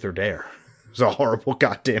called Truth or Dare. It's a horrible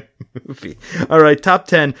goddamn movie. All right, top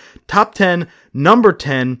 10. Top 10, number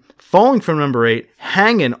 10, falling from number 8,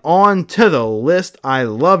 hanging on to the list. I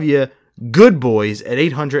love you. Good Boys at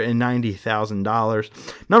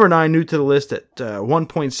 $890,000. Number 9, new to the list at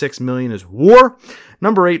 $1.6 million is War.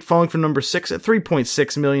 Number 8, falling from number 6 at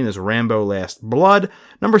 $3.6 million is Rambo Last Blood.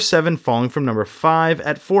 Number 7, falling from number 5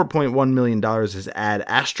 at $4.1 million is Ad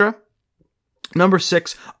Astra. Number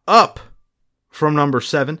 6, up from number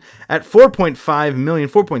 7 at $4.5 million,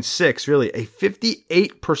 4.6 really, a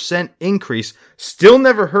 58% increase. Still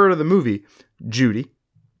never heard of the movie Judy.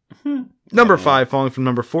 Number 5, falling from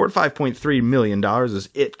number 4 at $5.3 million, is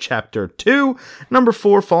It Chapter 2. Number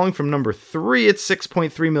 4, falling from number 3 at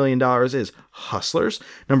 $6.3 million, is Hustlers.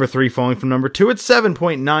 Number 3, falling from number 2 at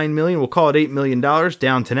 $7.9 million, we'll call it $8 million,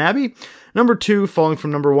 Downton Abbey. Number 2, falling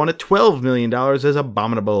from number 1 at $12 million, is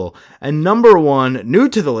Abominable. And number 1, new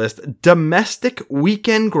to the list, domestic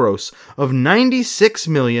weekend gross of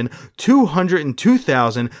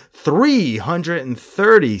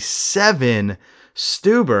 $96,202,337.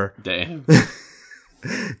 Stuber. Damn.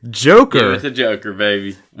 Joker. Yeah, it's a Joker,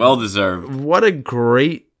 baby. Well deserved. What a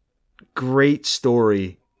great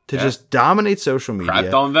story to just dominate social media.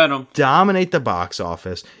 Crapped on Venom. Dominate the box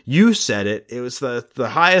office. You said it. It was the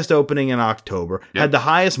highest opening in October. Yep. Had the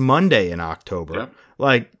highest Monday in October. Yep.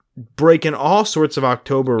 Like, breaking all sorts of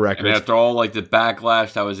October records. And after all, like, the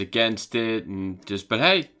backlash that was against it, but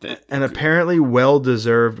hey. And apparently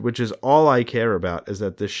well-deserved, which is all I care about, is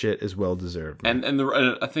that this shit is well-deserved. And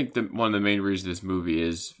I think one of the main reasons this movie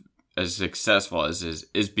is as successful as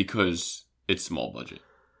is because it's small budget.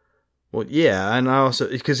 Well, yeah, and I also,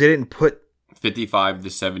 because they didn't put 55 to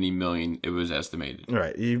 70 million, it was estimated.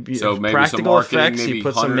 Right. So maybe practical some marketing, effects, maybe you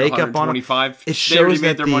put some makeup on them. It shows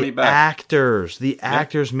that the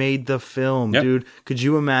actors made the film, dude. Could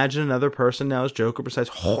you imagine another person now as Joker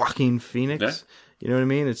besides Joaquin Phoenix? Yeah. You know what I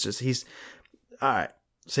mean? It's just, all right,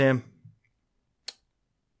 Sam,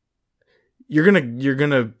 you're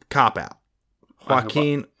gonna cop out.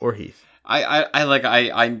 Joaquin or Heath? You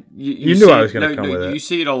knew I was going to come with it. You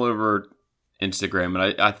see it all over Instagram,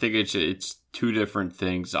 and I think it's two different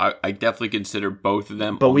things. I definitely consider both of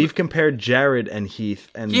them. But we've compared Jared and Heath,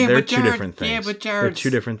 and they're two different things. Yeah, but they're two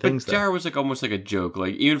different things. But Jared was like almost like a joke.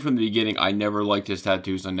 Like, even from the beginning, I never liked his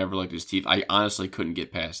tattoos. I never liked his teeth. I honestly couldn't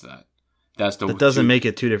get past that. That doesn't make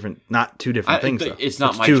it not two different things. Though. It's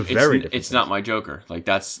not two very different. It's not my Joker. Like,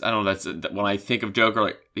 that's when I think of Joker,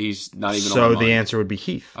 like, he's not even. So on my mind. the answer would be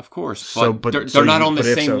Heath, of course. But they're not on the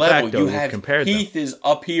same level. You have Heath is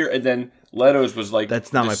up here, and then Leto's was like.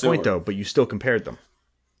 That's not my point, though. But you still compared them.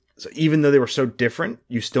 So even though they were so different,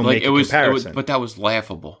 you still make a comparison. But that was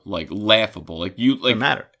laughable. Like, laughable. Like, you like. Doesn't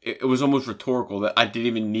matter. It was almost rhetorical that I didn't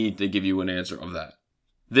even need to give you an answer of that.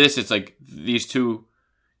 It's like these two.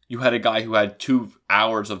 You had a guy who had 2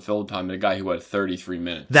 hours of film time and a guy who had 33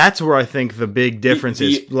 minutes. That's where I think the big difference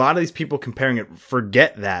is. A lot of these people comparing it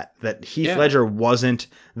forget that Heath Ledger wasn't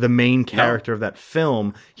the main character of that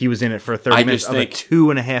film. He was in it for 30 minutes of a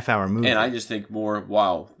 2.5 hour movie. And I just think more,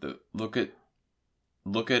 wow, look at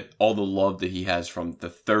all the love that he has from the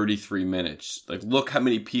 33 minutes. Like, look how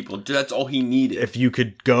many people. That's all he needed. If you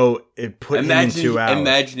could go put him in 2 hours.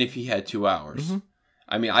 Imagine if he had 2 hours. Mm-hmm.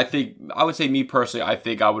 I mean, I would say me personally, I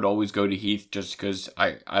think I would always go to Heath just because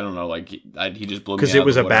I don't know, like he just blew me out. Because it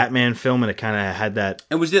was a Batman film and it kind of had that.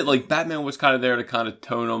 And was it like Batman was kind of there to kind of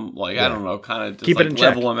tone him, like, I don't know, kind of keep it in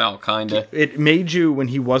level check. Him out, kind of. It made you, when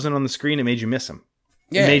he wasn't on the screen, it made you miss him.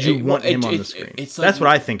 Yeah, it made you want him on the screen. That's what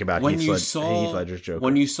I think about Heath Ledger's Joker.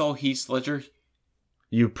 When you saw Heath Ledger,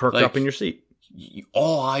 you perked up in your seat.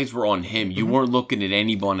 All eyes were on him. You weren't looking at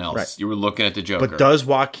anyone else. Right. You were looking at the Joker. But does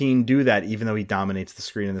Joaquin do that even though he dominates the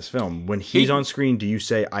screen in this film? When he's on screen, do you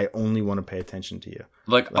say, I only want to pay attention to you?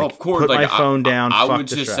 Like of course. Put my phone down, I would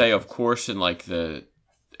just say, of course, in like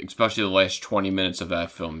especially the last 20 minutes of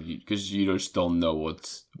that film, because you just don't know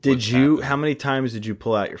what's happening. How many times did you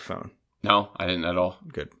pull out your phone? No, I didn't at all.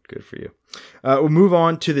 Good for you. We'll move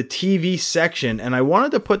on to the TV section, and I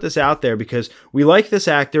wanted to put this out there because we like this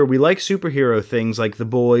actor, we like superhero things like The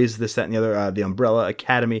Boys, this, that, and the other, The Umbrella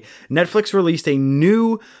Academy. Netflix released a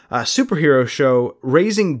new superhero show,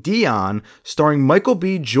 Raising Dion, starring Michael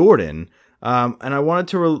B. Jordan. And I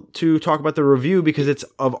wanted to talk about the review because it's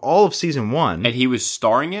of all of season 1. And he was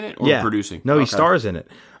starring in it or producing? No, he stars in it.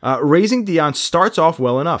 Raising Dion starts off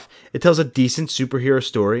well enough. It tells a decent superhero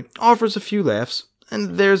story, offers a few laughs,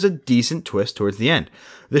 and there's a decent twist towards the end.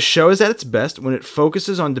 The show is at its best when it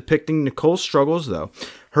focuses on depicting Nicole's struggles, though.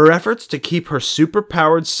 Her efforts to keep her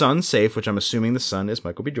superpowered son safe, which I'm assuming the son is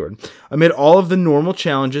Michael B. Jordan, amid all of the normal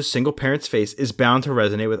challenges single parents face, is bound to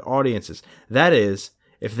resonate with audiences. That is,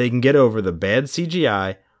 if they can get over the bad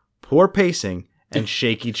CGI, poor pacing, and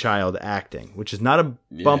shaky child acting, which is not a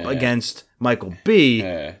bump against Michael B.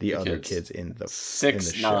 The other kids in the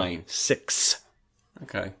 6'9". 6.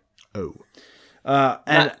 Okay. Oh.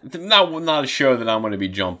 And not a show that I'm going to be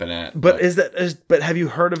jumping at. But but have you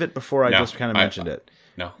heard of it before? I just kind of mentioned it.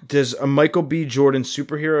 No. Does a Michael B. Jordan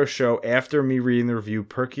superhero show, after me reading the review,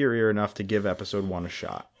 perk your ear enough to give episode 1 a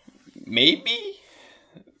shot? Maybe.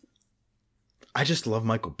 I just love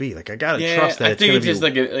Michael B. Like, I gotta trust that. I think it's just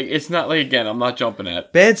like it's not like, again, I'm not jumping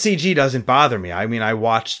at. Bad CG doesn't bother me. I mean, I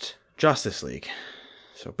watched Justice League,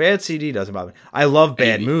 So bad CD doesn't bother me. I love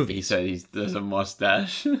bad movies. He said he does a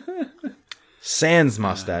mustache. Sans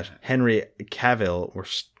mustache. Henry Cavill. We're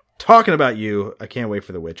talking about you. I can't wait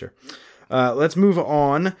for The Witcher. Let's move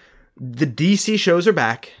on. The DC shows are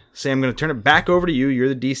back. Sam, I'm going to turn it back over to you.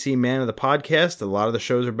 You're the DC man of the podcast. A lot of the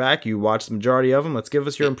shows are back. You watched the majority of them. Let's give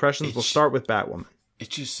us your impressions. We'll start with Batwoman.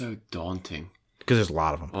 It's just so daunting. Because there's a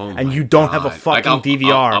lot of them. Oh and you don't have a fucking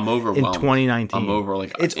DVR I'm overwhelmed. in 2019. I'm over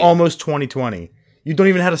It's almost 2020. You don't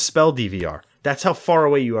even know how to spell DVR. That's how far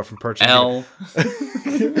away you are from purchasing. L.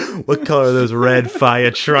 What color are those red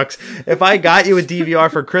fire trucks? If I got you a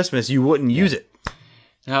DVR for Christmas, you wouldn't use it.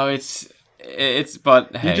 No,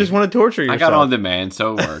 but hey. You just want to torture yourself. I got on demand,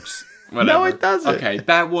 so it works. Whatever. No, it doesn't. Okay,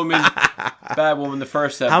 Batwoman, the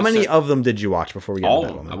first episode. How many of them did you watch before we get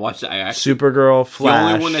into Batwoman? I watched actually, Supergirl, Flash.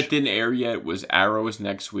 The only one that didn't air yet was Arrow's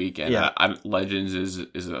next week, and Legends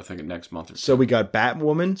is I think next month or so. So we got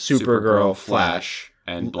Batwoman, Supergirl, Flash,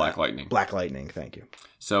 and Black Lightning. Black Lightning, thank you.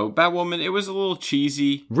 So Batwoman, it was a little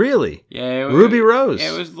cheesy. Really? Yeah. Ruby Rose.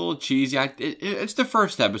 Yeah, it was a little cheesy. It's the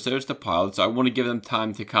first episode. It's the pilot, so I want to give them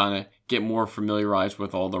time to kind of get more familiarized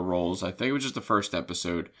with all the roles. I think it was just the first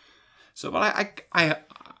episode. So, but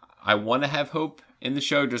I want to have hope in the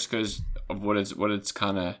show just because of what it's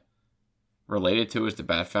kind of related to is the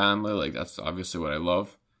Bat family. Like that's obviously what I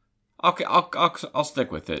love. Okay, I'll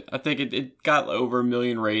stick with it. I think it got over 1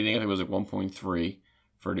 million rating. I think it was like 1.3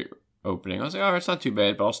 for the opening. I was like, oh, it's not too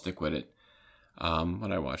bad, but I'll stick with it.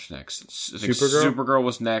 What I watched next? Supergirl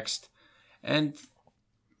was next, and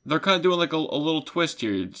they're kind of doing like a little twist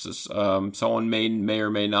here. It's just, someone may or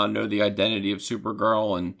may not know the identity of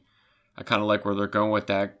Supergirl, and I kind of like where they're going with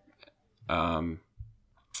that. I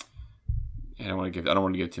don't want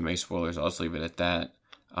to give too many spoilers. I'll just leave it at that.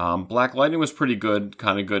 Black Lightning was pretty good,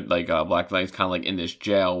 kind of good. Like Black Lightning's kind of like in this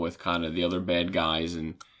jail with kind of the other bad guys,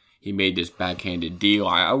 and he made this backhanded deal.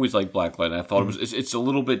 I always liked Black Lightning. I thought it's a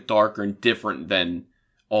little bit darker and different than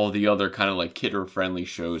all the other kind of like kidder friendly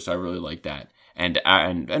shows. So I really like that. And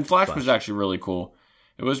Flash was actually really cool.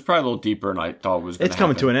 It was probably a little deeper than I thought it was. It's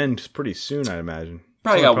coming to an end pretty soon, I imagine.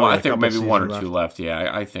 Probably got one. I think maybe one or two left. Yeah,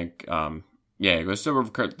 I think. Yeah, because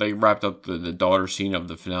they wrapped up the daughter scene of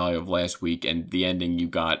the finale of last week, and the ending you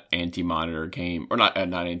got Anti-Monitor came, or not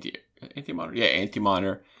Anti-Monitor. Yeah,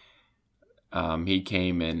 Anti-Monitor. He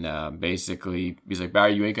came and basically he's like,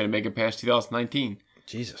 Barry, you ain't gonna make it past 2019.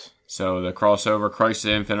 Jesus. So the crossover Crisis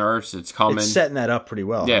of Infinite Earths, it's coming. It's setting that up pretty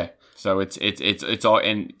well. Yeah. Huh? So it's all,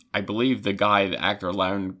 and I believe the actor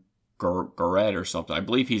Lauren Garrett or something. I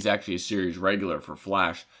believe he's actually a series regular for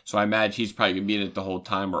Flash. So I imagine he's probably gonna be in it the whole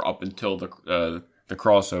time or up until the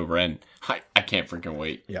crossover. And I can't freaking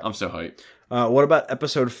wait. Yeah. I'm so hyped. What about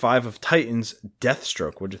episode 5 of Titans,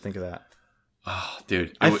 Deathstroke? What'd you think of that? Oh,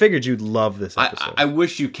 dude. I figured you'd love this episode. I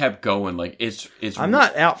wish you kept going. Like it's. I'm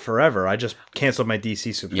not out forever. I just canceled my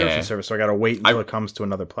DC subscription service, so I got to wait until it comes to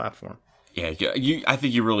another platform. Yeah, I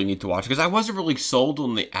think you really need to watch it because I wasn't really sold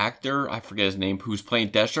on the actor. I forget his name, who's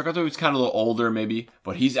playing Deathstroke. I thought he was kind of a little older, maybe,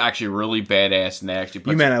 but he's actually really badass. And they actually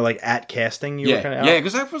you meant like at casting? You were kind of out? Yeah,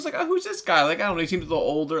 because I was like, oh, who's this guy? Like I don't know, he seems a little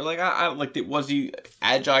older. Like I like, was he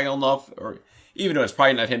agile enough? Or even though it's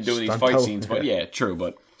probably not him doing these fight scenes, but yeah, true,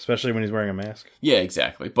 but. Especially when he's wearing a mask. Yeah,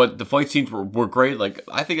 exactly. But the fight scenes were great. Like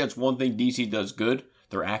I think that's one thing DC does good.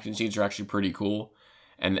 Their action scenes are actually pretty cool,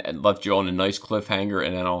 and left you on a nice cliffhanger.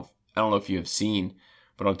 And I don't know if you have seen,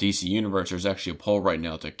 but on DC Universe, there's actually a poll right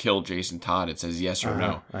now to kill Jason Todd. It says yes or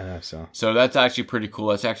no. I know so. So that's actually pretty cool.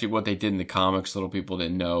 That's actually what they did in the comics. Little people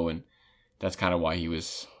didn't know, and that's kind of why he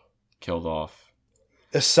was killed off.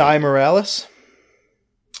 Esai Morales.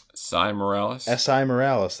 Esai Morales. Esai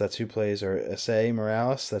Morales. That's who plays, or Esai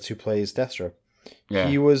Morales. That's who plays Deathstroke. Yeah.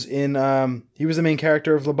 He was in. He was the main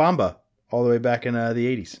character of La Bamba all the way back in the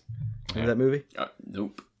 80s. Remember that movie?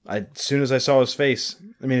 Nope. As soon as I saw his face,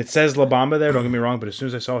 I mean, it says La Bamba there. Don't get me wrong, but as soon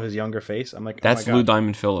as I saw his younger face, I'm like, that's oh my God. Lou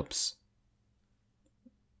Diamond Phillips.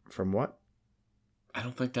 From what? I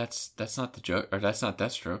don't think that's not the joke, or that's not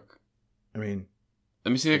Deathstroke. I mean,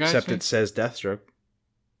 let me see the guy's except face. it says Deathstroke.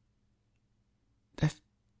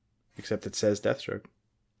 Except it says Deathstroke.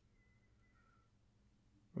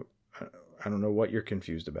 I don't know what you're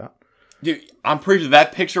confused about. Dude, I'm pretty sure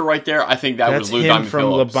that picture right there, I think that's was Lou Diamond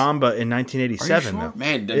Phillips. That's him from La Bamba in 1987. Are you sure?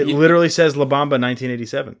 Man, it literally says La Bamba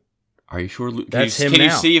 1987. Are you sure? That's him Can now.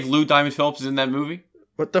 you see if Lou Diamond Phillips is in that movie?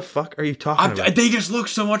 What the fuck are you talking about? They just look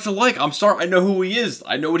so much alike. I'm sorry. I know who he is.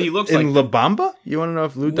 I know what he looks like. In La Bamba? You want to know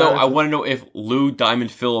if Lou Diamond... No, I want to know if Lou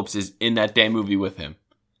Diamond Phillips is in that damn movie with him.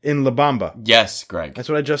 In La Bamba? Yes, Greg. That's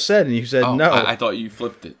what I just said, and you said no. I thought you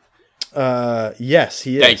flipped it. Yes,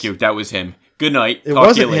 he is. Thank you. That was him. Good night. It Talk to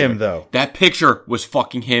wasn't you later. him, though. That picture was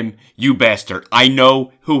fucking him, you bastard. I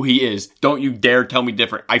know who he is. Don't you dare tell me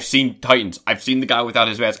different. I've seen Titans. I've seen the guy without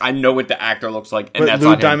his mask. I know what the actor looks like, and But that's Lou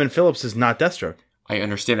not him. Diamond Phillips is not Deathstroke. I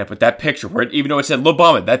understand that, but that picture, even though it said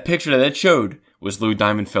Lobama, that picture that it showed was Lou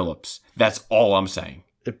Diamond Phillips. That's all I'm saying.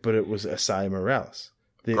 But it was Asai Morales.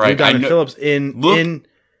 Lou Greg, Diamond Phillips in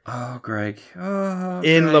Oh, Greg. Oh,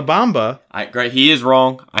 in Greg. La Bamba. Greg, he is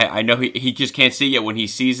wrong. I know he just can't see it when he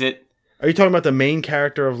sees it. Are you talking about the main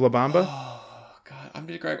character of La Bamba? Oh, God. I'm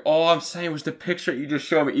just, Greg, all I'm saying was the picture you just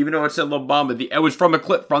showed me, even though it said Lobama. It was from a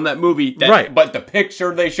clip from that movie. Right. But the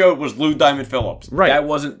picture they showed was Lou Diamond Phillips. Right. That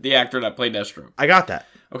wasn't the actor that played Deathstroke. I got that.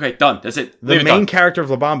 Okay, done. That's it. The Leave it main done. character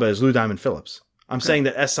of La Bamba is Lou Diamond Phillips. I'm saying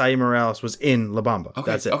that Asai Morales was in La Bamba.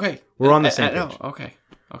 Okay, That's it. Okay. We're on the same No, page. okay.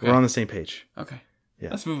 We're on the same page. Okay. Yeah.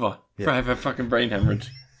 Let's move on. Yeah. I have a fucking brain hemorrhage.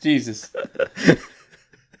 Jesus.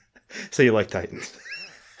 So you like Titans.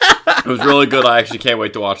 It was really good. I actually can't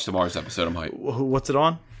wait to watch tomorrow's episode. I'm hyped. What's it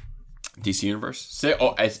on? DC Universe.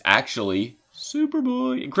 It's actually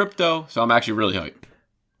Superboy and Crypto. So I'm actually really hyped.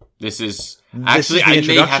 This is This is the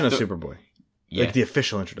introduction of Superboy. Yeah. Like the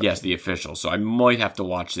official introduction. Yes, the official. So I might have to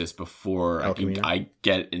watch this before El Camino? I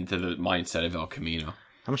get into the mindset of El Camino.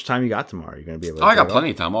 How much time you got tomorrow? You're going to be able to I got get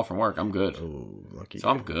plenty of time off from work. I'm good. Oh, lucky. So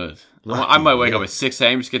I'm good. Lucky I might wake you. up at 6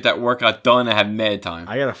 a.m. just get that workout done and have mad time.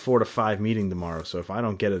 I got a 4 to 5 meeting tomorrow, so if I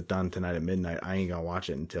don't get it done tonight at midnight, I ain't going to watch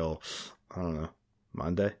it until, I don't know,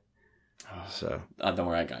 Monday. So Don't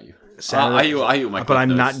worry, I got you. Saturday, I eat my but I'm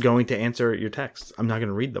clip not notes. going to answer your texts. I'm not going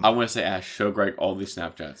to read them. I want to say, Ash, show Greg all these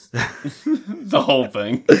Snapchats. The whole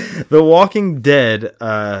thing. The Walking Dead,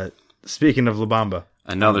 speaking of La Bamba,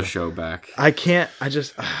 Another show back. I can't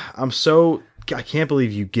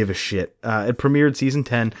believe you give a shit. It premiered season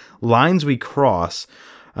 10, Lines We Cross.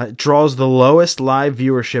 It draws the lowest live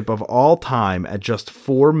viewership of all time at just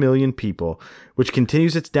 4 million people, which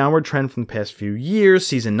continues its downward trend from the past few years.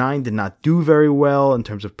 Season 9 did not do very well in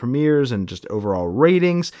terms of premieres and just overall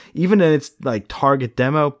ratings. Even in its target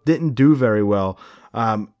demo, didn't do very well.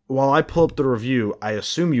 While I pull up the review, I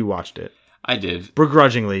assume you watched it. I did.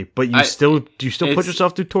 Begrudgingly, but you still put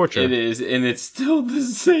yourself through torture. It is, and it's still the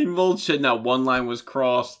same bullshit. Now, one line was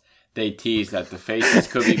crossed. They teased that the faces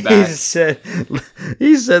could be back.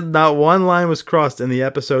 He said not one line was crossed in the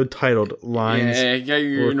episode titled Lines. Yeah, you got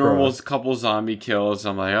your were normal crossed. couple zombie kills.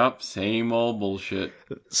 I'm like, same old bullshit.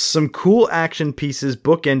 Some cool action pieces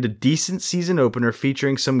bookend a decent season opener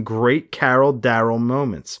featuring some great Carol Daryl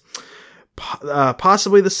moments.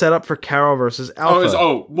 Possibly the setup for Carol versus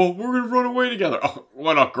Alpha. Well, we're gonna run away together. Oh,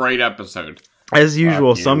 what a great episode! As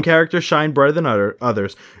usual, some characters shine brighter than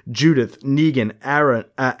others. Judith, Negan, Aaron,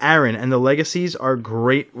 and the Legacies are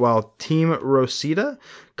great, while Team Rosita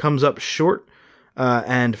comes up short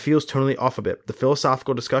and feels tonally off a bit. The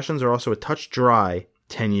philosophical discussions are also a touch dry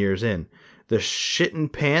 10 years in. The shittin'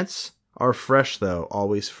 pants are fresh, though.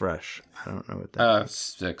 Always fresh. I don't know what that is.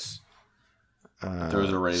 6. There's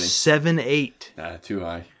a rating. 7-8. Too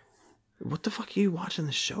high. What the fuck are you watching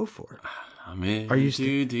the show for? I'm in Are you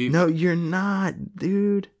too deep. No, you're not,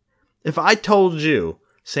 dude. If I told you,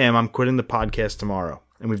 Sam, I'm quitting the podcast tomorrow,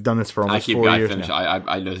 and we've done this for almost 4 years now,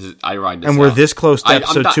 I know this. I ride this. and we're out. this close to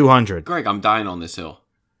episode 200. Greg, I'm dying on this hill.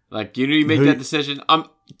 You make that decision. I'm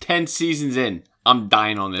 10 seasons in. I'm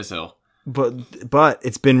dying on this hill. But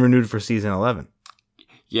it's been renewed for season 11.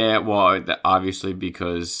 Yeah, well, obviously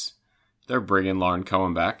because they're bringing Lauren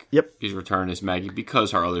Cohen back. Yep. She's returning as Maggie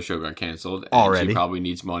because her other show got canceled. And Already. She probably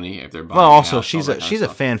needs money if they're buying Well, also, house, she's all that a kind of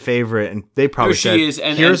stuff. fan favorite, and they probably she said,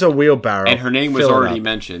 is, here's a wheelbarrow. And her name was fill it already up.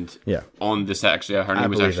 mentioned Yeah. on this. Actually, her name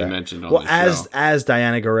was believe actually that. mentioned on well, this show. as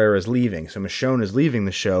Diana Guerrero is leaving, so Michonne is leaving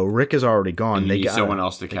the show. Rick is already gone. And They need got someone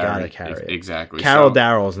else to carry. Gotta carry it. Exactly. Carol So-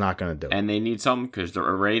 Darrell is not going to do it. And they need something because the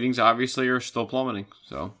ratings obviously are still plummeting.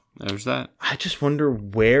 So there's that. I just wonder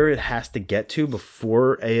where it has to get to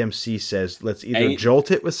before AMC says, let's either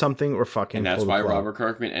jolt it with something or fucking And that's pull the why plug. Robert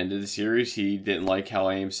Kirkman ended the series. He didn't like how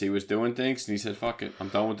AMC was doing things, and he said, "Fuck it, I'm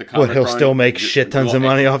done with the comic." But he'll run. still make shit tons of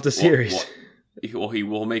money off the series. Well, he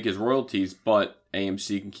will make his royalties, but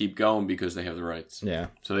AMC can keep going because they have the rights. Yeah.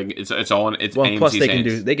 So it's all in it's Well, AMC's plus they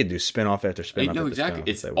hands. could do spin-off after spin-off. No, after exactly. spin-off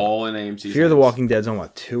It's if they want. all in AMC's Fear the hands. Walking Dead's on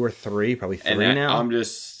what, 2 or 3, probably 3 And now. I'm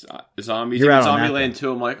just zombies. You're out on that, Zombieland then.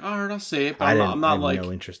 2. I'm like, all right, I'll see it, but I I'm not have like.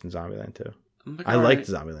 no interest in Zombieland 2. I'm like, I all liked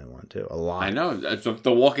right. Zombieland 1 too a lot. I know.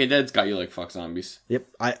 The Walking Dead's got you like fuck zombies. Yep.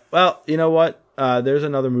 Well, you know what? There's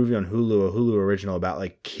another movie on Hulu, a Hulu original about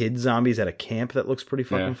like kid zombies at a camp that looks pretty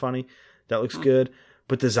fucking funny. That looks good.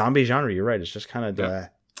 But the zombie genre, you're right. It's just kind of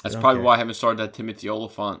That's probably why I haven't started that Timothy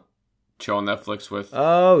Oliphant show on Netflix with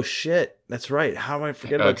Oh shit, that's right. How do I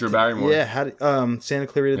forget about Drew Barrymore. Yeah, Santa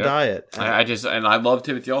Clarita Diet. I love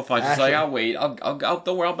Timothy Olyphant. Just like I'll wait. I'll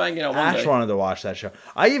don't worry. I'll bang it out one Ash day. wanted to watch that show.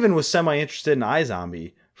 I even was semi-interested in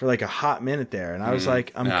iZombie for like a hot minute there, and I was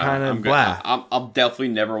like, I'm kind of blah. I'll definitely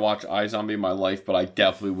never watch iZombie in my life, but I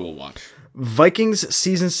definitely will watch. Vikings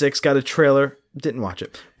season 6 got a trailer. Didn't watch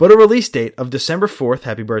it, but a release date of December 4th.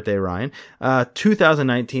 Happy birthday, Ryan!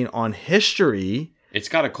 2019 on History. It's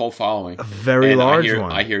got a cult following, A very large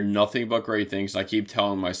one. I hear nothing but great things. I keep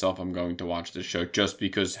telling myself I'm going to watch this show just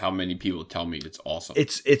because how many people tell me it's awesome.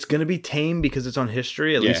 It's going to be tame because it's on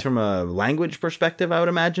History, at least from a language perspective, I would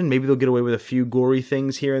imagine. Maybe they'll get away with a few gory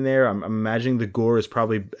things here and there. I'm imagining the gore is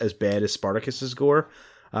probably as bad as Spartacus's gore,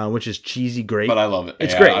 which is cheesy great. But I love it.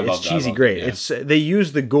 It's Yeah, great. I love It's that. cheesy I love great. it, yeah. They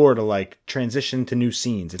use the gore to like transition to new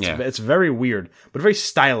scenes. It's very weird, but very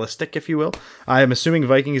stylistic, if you will. I'm assuming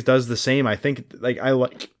Vikings does the same. I think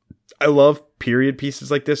I love period pieces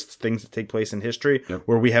like this, things that take place in history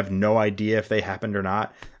where we have no idea if they happened or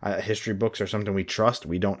not. History books are something we trust.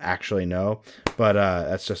 We don't actually know, but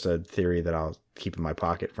that's just a theory that I'll keep in my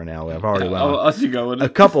pocket for now. I've already went I'll let you go with it. a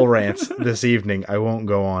couple rants this evening. I won't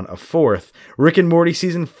go on a fourth. Rick and Morty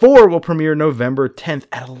season 4 will premiere November 10th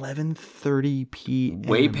at 11:30 p.m.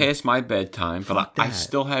 Way past my bedtime, but I that.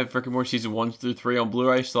 still have Rick and Morty season 1 through 3 on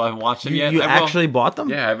Blu-ray. Still haven't watched them yet. You I will. actually bought them?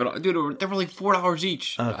 Yeah, dude, they were like $4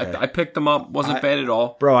 each. Okay. I picked them up. Wasn't bad at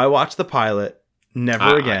all. Bro, I watched the pilot.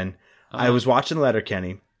 Never again. I Uh-huh. was watching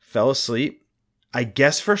Letterkenny. Fell asleep. I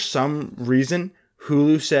guess for some reason,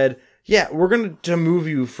 Hulu said, yeah, we're going to move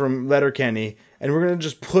you from Letterkenny, and we're going to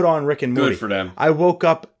just put on Rick and Morty. Good for them. I woke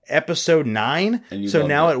up episode 9, And you so loved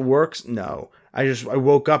now it. it works. No. I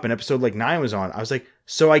woke up and episode 9 was on. I was like,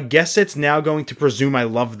 so I guess it's now going to presume I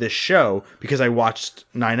love this show because I watched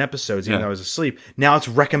 9 episodes even though I was asleep. Now it's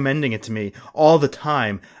recommending it to me all the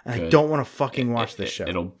time, and I don't want to fucking watch this show.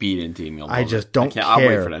 It'll beat into me. I just don't care I'll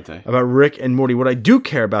wait for that day. about Rick and Morty. What I do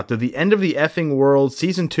care about, though, the End of the Effing World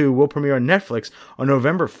Season 2 will premiere on Netflix on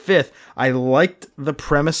November 5th. I liked the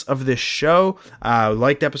premise of this show.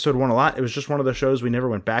 Liked episode 1 a lot. It was just one of the shows we never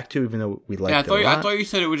went back to, even though we liked it a lot. I thought you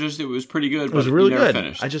said it was pretty good. It was really good.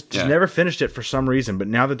 Finished. I just never finished it for some reason. But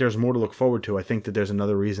now that there's more to look forward to, I think that there's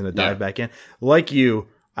another reason to dive back in. Like you,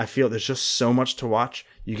 I feel there's just so much to watch.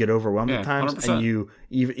 You get overwhelmed at times, 100%. and you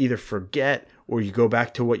either forget or you go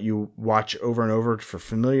back to what you watch over and over for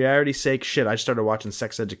familiarity's sake. Shit, I started watching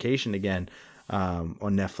Sex Education again on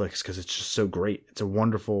Netflix because it's just so great. It's a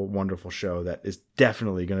wonderful, wonderful show that is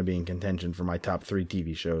definitely going to be in contention for my top 3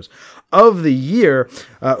 TV shows of the year.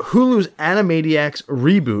 Hulu's Animaniacs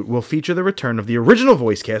reboot will feature the return of the original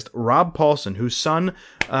voice cast, Rob Paulsen, whose son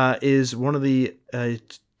is one of the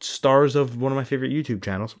stars of one of my favorite YouTube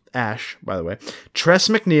channels, Ash, by the way, Tress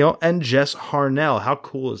MacNeille and Jess Harnell. How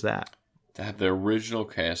cool is that? To have the original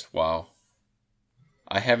cast, wow.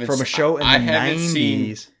 I haven't From a show in the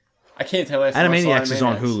 90s. I can't tell. Last time I saw Animaniacs is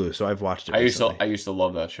on Animaniacs. Hulu, so I've watched it I recently. used to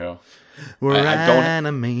love that show. We're I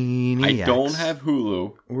Animaniacs. don't have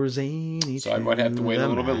Hulu, We're zany so I might have to wait the a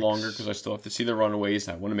little bit max. longer because I still have to see the Runaways.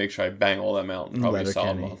 I want to make sure I bang all them out in probably a solid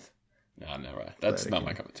Letterkenny. month. No, never. That's not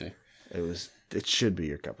my cup of tea. It should be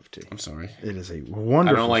your cup of tea. I'm sorry. It is a I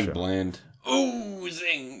wonderful don't like show. bland. Ooh,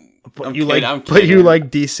 zing. But I'm you kidding, like, I'm but you kidding. like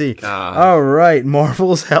DC. God. All right,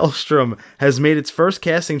 Marvel's Hellstrom has made its first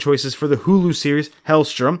casting choices for the Hulu series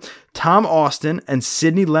Hellstrom. Tom Austin and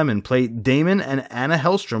Sidney Lemon play Damon and Anna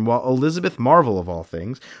Hellstrom, while Elizabeth Marvel, of all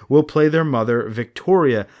things, will play their mother,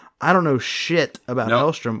 Victoria. I don't know shit about No.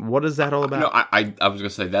 Hellstrom. What is that all about? No, I was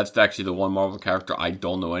gonna say that's actually the one Marvel character I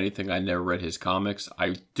don't know anything. I never read his comics.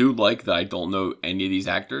 I do like that I don't know any of these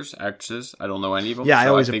actresses. I don't know any of them. Yeah, I so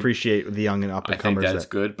always think- appreciate the young and up I and think comers. that's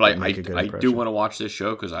good, but I good do impression. want to watch this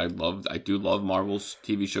show because I do love Marvel's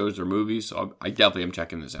TV shows or movies. So I definitely am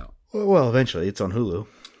checking this out. Well, eventually it's on Hulu,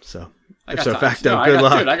 so I ipso time. facto, No, good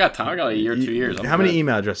luck. Dude, I got time. I got a year, 2 years. I'm How many good.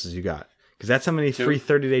 email addresses you got? Because that's how many free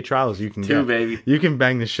 30-day trials you can get. 2, baby. You can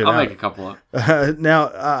bang this shit I'll out. make a couple up. Now,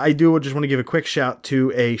 I do just want to give a quick shout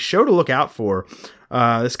to a show to look out for.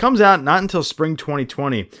 This comes out not until spring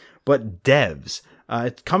 2020, but Devs.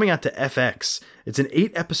 It's coming out to FX. It's an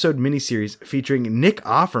 8-episode miniseries featuring Nick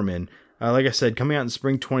Offerman. Like I said, coming out in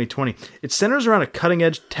spring 2020. It centers around a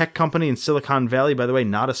cutting-edge tech company in Silicon Valley, by the way,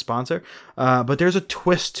 not a sponsor. But there's a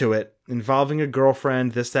twist to it involving a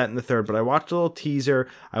girlfriend, this, that, and the third. But I watched a little teaser.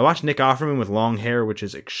 I watched Nick Offerman with long hair, which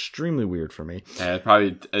is extremely weird for me. Yeah,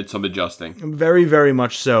 it's some adjusting. Very, very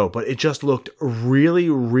much so. But it just looked really,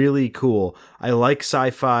 really cool. I like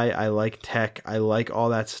sci-fi. I like tech. I like all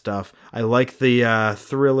that stuff. I like the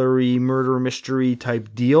thrillery, murder mystery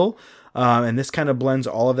type deal. And this kind of blends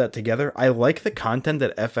all of that together. I like the content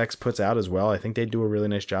that FX puts out as well. I think they do a really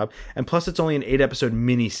nice job. And plus, it's only an 8-episode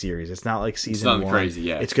mini-series. It's not like season It's not 1. crazy,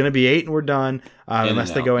 yeah. It's going to be 8 and we're done,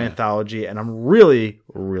 unless they go yeah. anthology. And I'm really,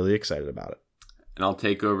 really excited about it. And I'll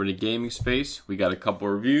take over the gaming space. We got a couple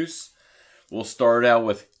of reviews. We'll start out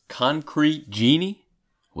with Concrete Genie.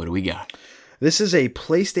 What do we got? This is a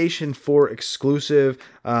PlayStation 4 exclusive.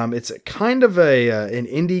 It's kind of an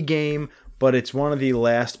indie game, but it's one of the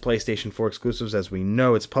last PlayStation 4 exclusives, as we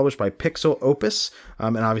know. It's published by Pixel Opus,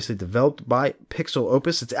 and obviously developed by Pixel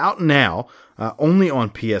Opus. It's out now, only on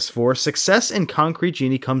PS4. Success in Concrete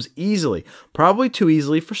Genie comes easily, probably too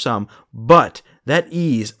easily for some, but that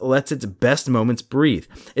ease lets its best moments breathe.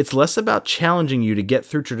 It's less about challenging you to get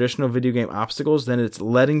through traditional video game obstacles than it's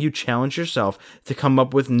letting you challenge yourself to come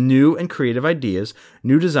up with new and creative ideas,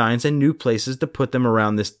 new designs, and new places to put them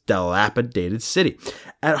around this dilapidated city.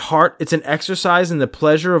 At heart, it's an exercise in the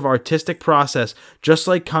pleasure of artistic process, just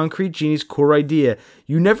like Concrete Genie's core idea.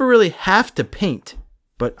 You never really have to paint,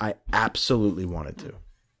 but I absolutely wanted to.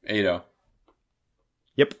 8-0.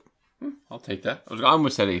 Yep. I'll take that. I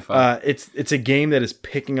almost said 8-5. It's a game that is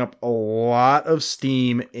picking up a lot of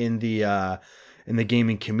steam in the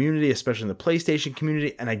gaming community, especially in the PlayStation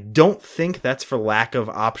community, and I don't think that's for lack of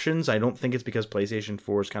options. I don't think it's because PlayStation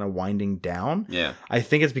 4 is kind of winding down. Yeah. I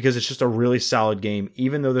think it's because it's just a really solid game,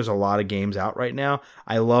 even though there's a lot of games out right now.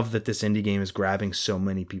 I love that this indie game is grabbing so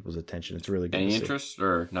many people's attention. It's really good. Any to see. interest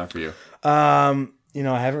or not for you?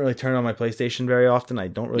 I haven't really turned on my PlayStation very often. I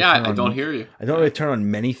don't really. I don't hear you. I don't really turn on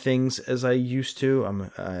many things as I used to.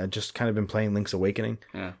 I just kind of been playing Link's Awakening.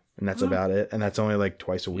 Yeah. And that's about it. And that's only like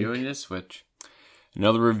twice a week. You and the Switch.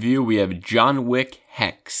 Another review, we have John Wick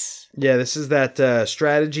Hex. Yeah, this is that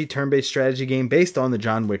turn-based strategy game based on the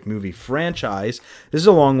John Wick movie franchise. This is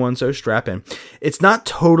a long one, so strap in. It's not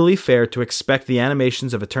totally fair to expect the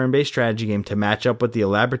animations of a turn-based strategy game to match up with the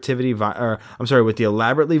elaborately violent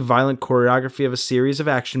choreography of a series of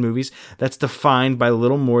action movies that's defined by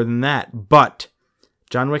little more than that. But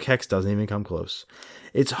John Wick Hex doesn't even come close.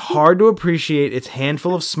 It's hard to appreciate its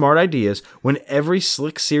handful of smart ideas when every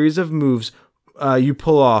slick series of moves you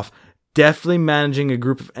pull off, deftly managing a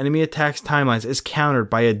group of enemy attacks timelines, is countered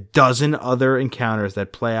by a dozen other encounters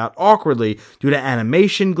that play out awkwardly due to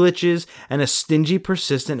animation glitches and a stingy,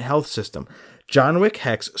 persistent health system. John Wick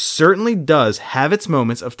Hex certainly does have its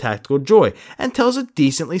moments of tactical joy and tells a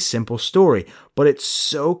decently simple story, but it's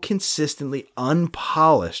so consistently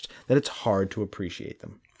unpolished that it's hard to appreciate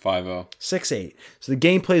them. 5-0. 6-8. So the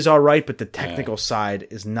gameplay's all right, but the technical side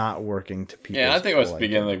is not working to people. Yeah, I think it was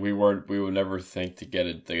beginning we would never think to get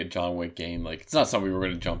a John Wick game. Like, it's not something we were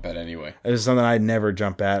going to jump at anyway. It's something I'd never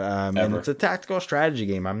jump at. And it's a tactical strategy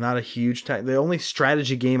game. I'm not a huge the only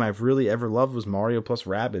strategy game I've really ever loved was Mario plus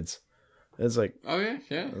Rabbids. It's like, oh yeah.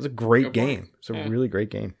 It's a great game. It's a really great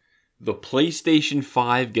game. The PlayStation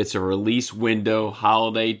 5 gets a release window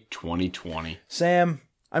holiday 2020. Sam,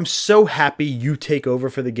 I'm so happy you take over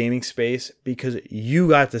for the gaming space because you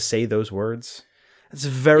got to say those words. It's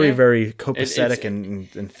very, very copacetic and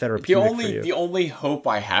therapeutic for you. The only hope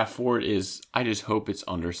I have for it is I just hope it's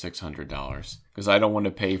under $600 because I don't want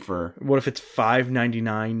to pay for. What if it's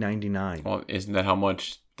 $599.99? Well, isn't that how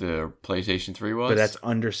much the PlayStation 3 was? But that's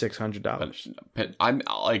under $600. But I'm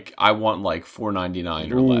like, I want like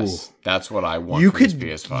 $499 or less. That's what I want. You for could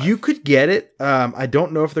this PS5. You could get it. I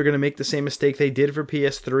don't know if they're going to make the same mistake they did for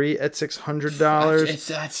PS3 at $600.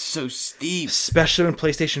 That's so steep, especially when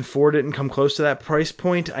PlayStation 4 didn't come close to that price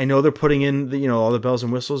point. I know they're putting in all the bells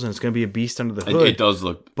and whistles, and it's going to be a beast under the hood. It does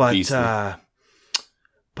look beastly.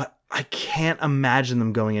 But I can't imagine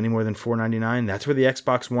them going any more than $499. That's where the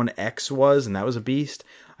Xbox One X was, and that was a beast.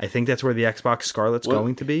 I think that's where the Xbox Scarlet's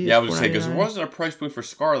going to be. Yeah, I was saying because there wasn't a price point for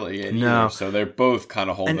Scarlet yet either, so they're both kind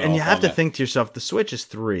of holding. And you have to think to yourself, the Switch is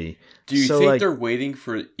 $3. Do you think they're waiting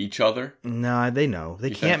for each other? No, they know they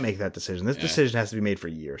can't make that decision. This decision has to be made for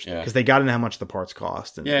years because they got to know how much the parts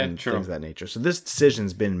cost and things of that nature. So this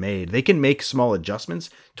decision's been made. They can make small adjustments,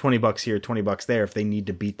 $20 here, $20 there, if they need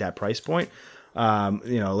to beat that price point.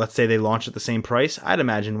 Let's say they launch at the same price. I'd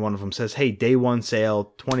imagine one of them says, hey, day one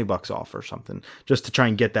sale, $20 off or something, just to try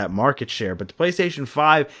and get that market share. But the PlayStation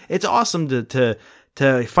 5, it's awesome to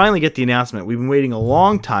finally get the announcement. We've been waiting a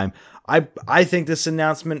long time. I think this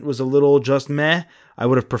announcement was a little just meh. I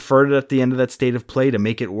would have preferred it at the end of that state of play to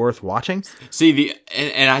make it worth watching. See,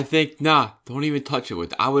 and I think, don't even touch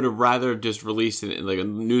it. I would have rather just released it in like a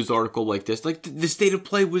news article like this. Like the state of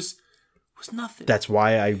play was nothing. That's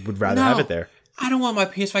why I would rather have it there. I don't want my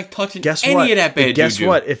PS5 touching of that bad Guess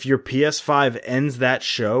what? If your PS5 ends that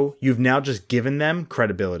show, you've now just given them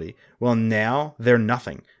credibility. Well, now they're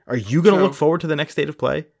nothing. Are you going to look forward to the next state of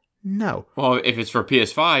play? No. Well, if it's for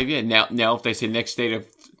PS5, yeah. Now if they say the next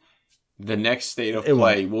state of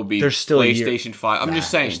play will be there's still PlayStation 5. I'm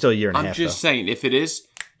just saying. There's still a year and a half. I'm just saying, if it is,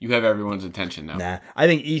 you have everyone's attention now. Nah. I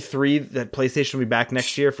think E3, that PlayStation will be back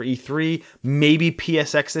next year for E3. Maybe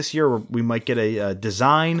PSX this year, where we might get a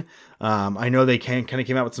design. I know they kind of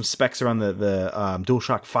came out with some specs around the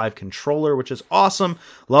DualShock 5 controller, which is awesome.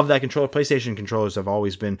 Love that controller. PlayStation controllers have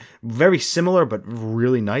always been very similar, but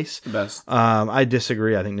really nice. The best. I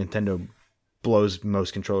disagree. I think Nintendo blows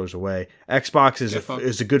most controllers away. Xbox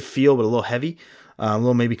is a good feel, but a little heavy, a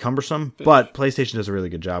little maybe cumbersome. But PlayStation does a really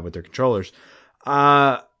good job with their controllers.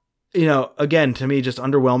 Again, to me, just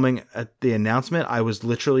underwhelming at the announcement. I was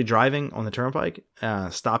literally driving on the turnpike,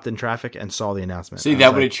 stopped in traffic, and saw the announcement. See,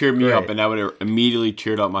 that would have cheered me up, and that would have immediately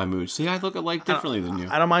cheered up my mood. See, I look at life differently than you.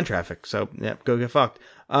 I don't mind traffic, so yeah, go get fucked.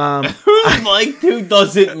 Who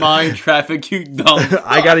doesn't mind traffic? You dumb.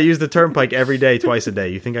 I got to use the turnpike every day, twice a day.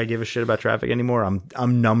 You think I give a shit about traffic anymore?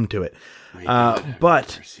 I'm numb to it.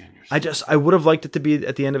 But I would have liked it to be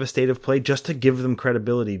at the end of a state of play just to give them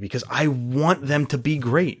credibility, because I want them to be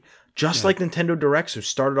great. Just like Nintendo Directs, who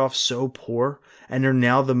started off so poor and are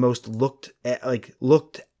now the most looked. But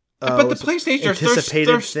the PlayStation,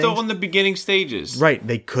 they're still in the beginning stages. Right,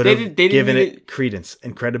 they could have given it credence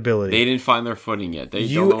and credibility. They didn't find their footing yet.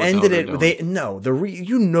 You ended it. The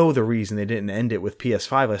reason they didn't end it with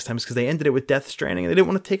PS5 last time is because they ended it with Death Stranding, and they didn't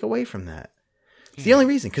want to take away from that. It's the only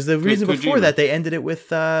reason, because the reason before that they ended it with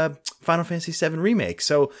Final Fantasy VII Remake.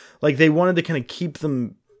 So they wanted to kind of keep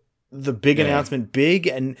the big announcement big,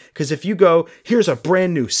 and because if you go, here's a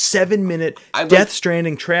brand new 7-minute Death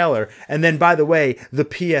Stranding trailer, and then by the way, the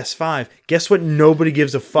PS5, guess what nobody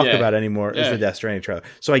gives a fuck about anymore is the Death Stranding trailer.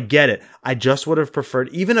 So I get it. I just would have preferred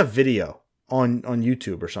even a video on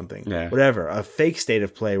YouTube or something, whatever, a fake state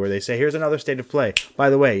of play where they say, here's another state of play. By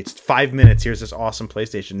the way, it's 5 minutes. Here's this awesome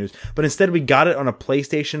PlayStation news. But instead we got it on a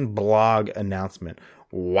PlayStation blog announcement.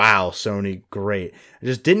 Wow, Sony, great. I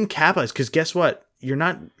just didn't capitalize, because guess what? You're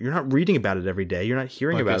not reading about it every day. You're not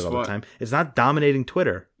hearing about it all the time. It's not dominating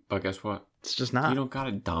Twitter. But guess what? It's just not. You don't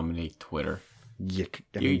gotta dominate Twitter.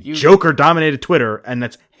 Joker dominated Twitter, and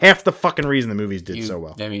that's half the fucking reason the movies did so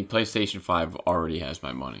well. I mean, PlayStation 5 already has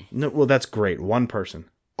my money. No, well, that's great. One person.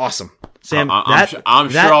 Awesome. Sam, I'm sure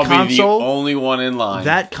I'll be the only one in line.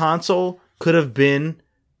 That console could have been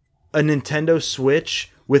a Nintendo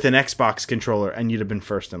Switch with an Xbox controller, and you'd have been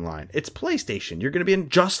first in line. It's PlayStation. You're going to be in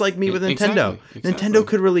just like me with Nintendo. Exactly. Nintendo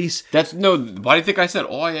could release... Why do you think I said,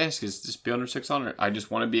 all I ask is just be under $600? I just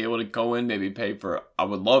want to be able to go in, maybe pay for... I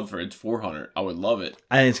would love for it's $400. I would love it.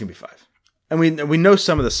 I think it's going to be $500. And we know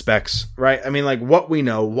some of the specs, right? I mean, like what we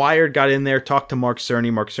know. Wired got in there, talked to Mark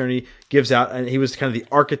Cerny. Mark Cerny gives out, and he was kind of the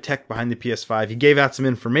architect behind the PS5. He gave out some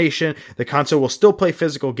information. The console will still play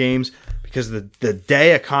physical games, because the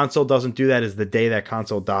day a console doesn't do that is the day that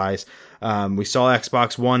console dies. We saw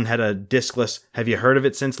Xbox One had a diskless. Have you heard of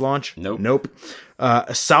it since launch? Nope.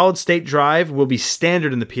 A solid state drive will be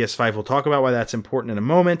standard in the PS5. We'll talk about why that's important in a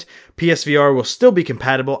moment. PSVR will still be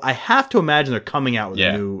compatible. I have to imagine they're coming out with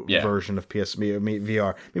a new version of PSVR,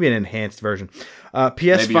 maybe an enhanced version.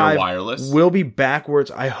 PS5 will be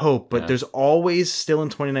backwards, I hope, but there's always still in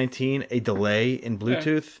 2019 a delay in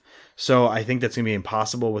Bluetooth. So I think that's going to be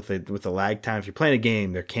impossible with the lag time. If you're playing a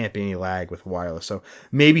game, there can't be any lag with wireless. So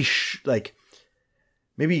maybe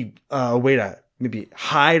a way to maybe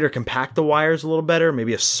hide or compact the wires a little better.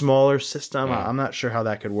 Maybe a smaller system. I'm not sure how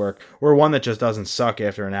that could work. Or one that just doesn't suck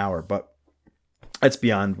after an hour. But that's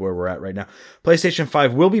beyond where we're at right now. PlayStation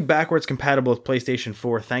 5 will be backwards compatible with PlayStation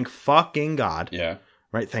 4. Thank fucking God. Yeah.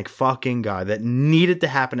 Right? Thank fucking God. That needed to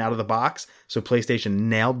happen out of the box. So PlayStation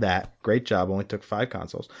nailed that. Great job. Only took 5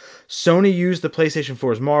 consoles. Sony used the PlayStation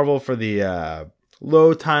 4's Marvel for the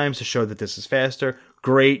load times to show that this is faster.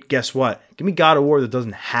 Great. Guess what? Give me God of War that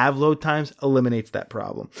doesn't have load times. Eliminates that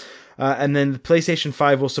problem. And then the PlayStation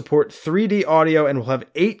 5 will support 3D audio and will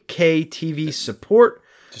have 8K TV support.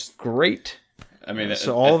 Just great. I mean,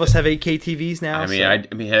 so all of us have 8K TVs now.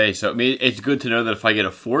 It's good to know that if I get a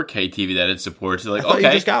 4K TV that it supports, like, I thought okay,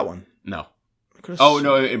 you just got one. No. Oh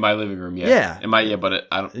no, in my living room, yeah. But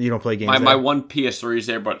I don't. You don't play games. My one PS3 is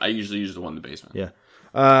there, but I usually use the one in the basement.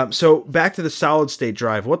 Yeah. So back to the solid state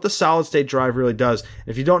drive. What the solid state drive really does,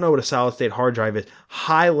 if you don't know what a solid state hard drive is,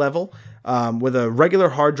 high level, with a regular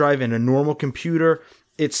hard drive and a normal computer,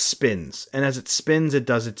 it spins. And as it spins, it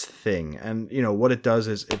does its thing. And, what it does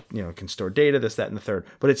is it can store data, this, that, and the third.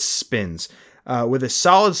 But it spins. With a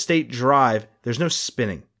solid state drive, there's no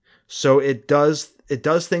spinning. So it it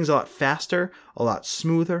does things a lot faster, a lot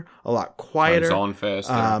smoother, a lot quieter. Turns on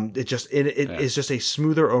faster. It is just a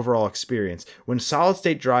smoother overall experience. When solid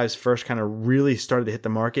state drives first kind of really started to hit the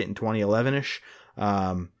market in 2011ish,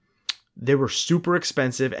 they were super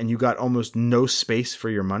expensive and you got almost no space for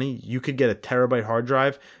your money. You could get a terabyte hard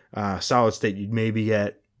drive, solid state. You'd maybe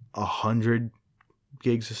get 100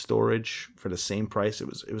 gigs of storage for the same price.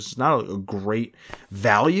 It was not a great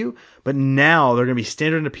value, but now they're going to be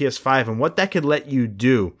standard in the PS5, and what that could let you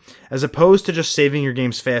do, as opposed to just saving your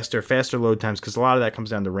games faster load times, because a lot of that comes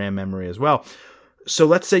down to RAM memory as well. So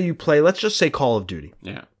let's say you play, let's just say Call of Duty,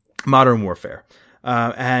 Modern Warfare,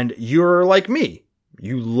 and you're like me,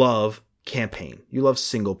 you love campaign, you love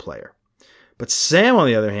single player, but Sam, on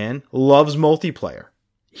the other hand, loves multiplayer.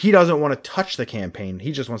 He doesn't want to touch the campaign.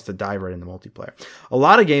 He just wants to dive right into multiplayer. A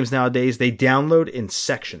lot of games nowadays, they download in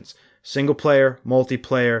sections. Single player,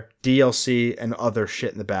 multiplayer, DLC, and other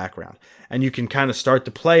shit in the background. And you can kind of start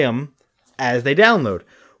to play them as they download.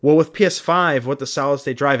 Well, with PS5, what the solid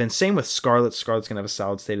state drive, and same with Scarlett's going to have a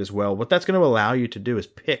solid state as well. What that's going to allow you to do is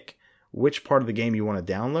pick which part of the game you want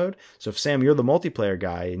to download. So if, Sam, you're the multiplayer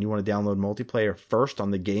guy and you want to download multiplayer first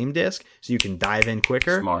on the game disc so you can dive in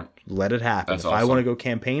quicker, smart, let it happen. That's if awesome. I want to go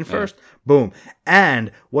campaign first, boom.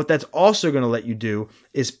 And what that's also going to let you do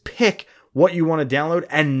is pick what you want to download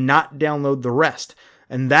and not download the rest.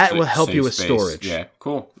 And that will help you with storage. Yeah,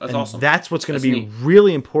 cool. That's awesome. That's what's going to be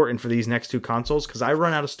really important for these next two consoles, because I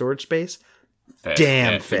run out of storage space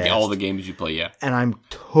fast. All the games you play, And I'm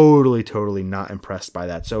totally not impressed by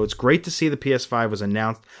that. So it's great to see the PS5 was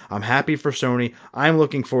announced. I'm happy for Sony. I'm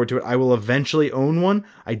looking forward to it. I will eventually own one.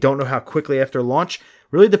 I don't know how quickly after launch.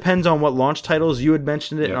 Really depends on what launch titles. You had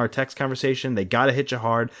mentioned it in our text conversation. They got to hit you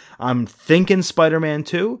hard. I'm thinking Spider-Man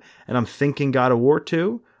 2, and I'm thinking God of War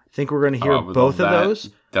 2. I think we're going to hear both of those.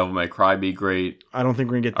 Devil May Cry be great. I don't think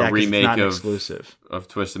we're going to get that because it's not exclusive. Of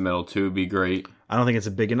Twisted Metal 2 be great. I don't think it's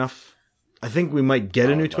a big enough. I think we might get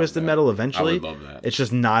a new Twisted Metal eventually. I would love that. It's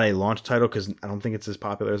just not a launch title because I don't think it's as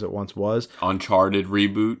popular as it once was. Uncharted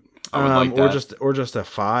reboot. I would like that. Or just a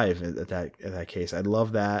 5 at that case. I'd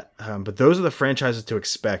love that. But those are the franchises to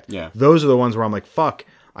expect. Yeah. Those are the ones where I'm like, fuck,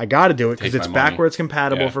 I got to do it because it's backwards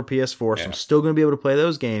compatible for PS4, so I'm still going to be able to play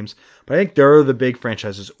those games. But I think they're the big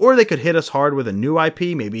franchises. Or they could hit us hard with a new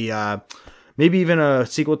IP, maybe even a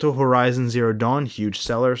sequel to Horizon Zero Dawn, huge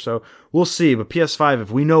seller. So we'll see. But PS5,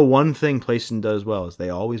 if we know one thing PlayStation does well, is they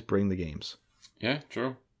always bring the games. Yeah,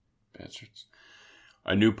 true. Bastards.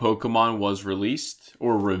 A new Pokemon was released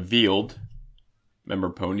or revealed. Remember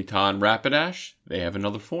Ponyta and Rapidash? They have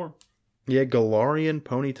another form. Yeah, Galarian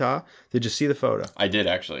Ponyta. Did you see the photo? I did,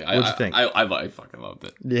 actually. What'd you think? I fucking loved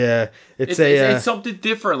it. Yeah. It's something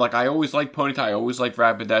different. Like, I always liked Ponyta. I always liked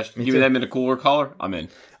Rapidash. Give me them in a cooler color, I'm in.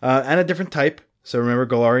 And a different type. So remember,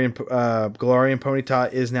 Galarian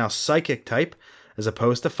Ponyta is now Psychic type as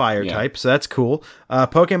opposed to Fire type. So that's cool.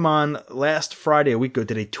 Pokemon last Friday, a week ago,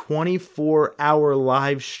 did a 24-hour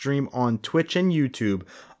live stream on Twitch and YouTube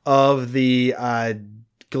of the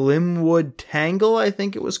Glimwood Tangle, I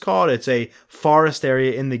think it was called. It's a forest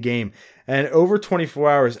area in the game. And over 24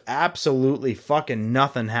 hours, absolutely fucking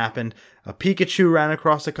nothing happened. A Pikachu ran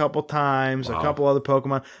across a couple times, a couple other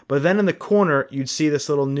Pokemon. But then in the corner, you'd see this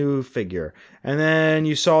little new figure. And then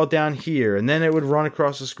you saw it down here. And then it would run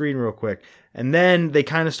across the screen real quick. And then they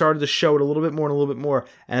kind of started to show it a little bit more and a little bit more.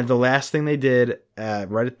 And the last thing they did,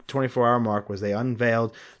 right at the 24-hour mark, was they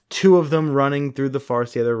unveiled 2 of them running through the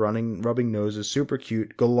forest together, rubbing noses. Super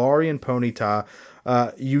cute. Galarian Ponyta.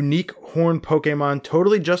 Unique horn Pokemon,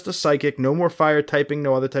 totally just a psychic, no more fire typing,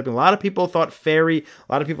 no other typing. A lot of people thought fairy,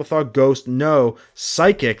 a lot of people thought ghost. No,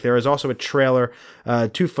 psychic. There is also a trailer,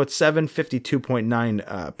 2'7",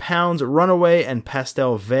 52.9 pounds. Runaway and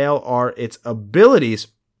Pastel Veil are its abilities.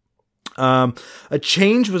 A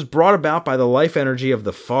change was brought about by the life energy of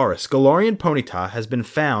the forest. Galarian Ponyta has been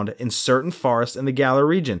found in certain forests in the Galar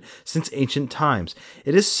region since ancient times.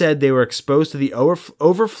 It is said they were exposed to the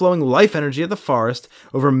overflowing life energy of the forest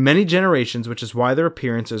over many generations, which is why their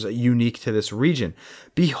appearance is unique to this region.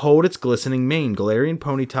 Behold its glistening mane. Galarian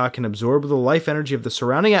Ponyta can absorb the life energy of the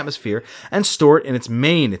surrounding atmosphere and store it in its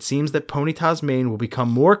mane. It seems that Ponyta's mane will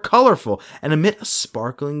become more colorful and emit a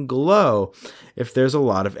sparkling glow if there's a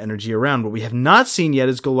lot of energy around. What we have not seen yet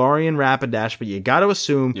is Galarian Rapidash, but you got to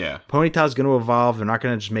assume Ponyta's going to evolve. They're not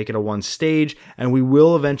going to just make it a one stage, and we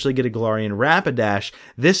will eventually get a Galarian Rapidash.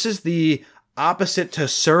 This is the opposite to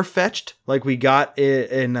Sirfetch'd, like we got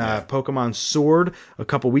in Pokemon Sword a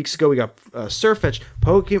couple weeks ago. We got Sirfetch'd.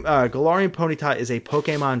 Galarian Ponyta is a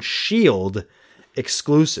Pokemon Shield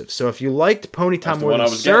exclusive. So if you liked Ponyta more than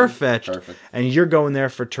Sirfetch'd, and you're going there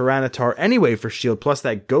for Tyranitar anyway for Shield, plus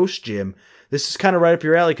that Ghost Gym, this is kind of right up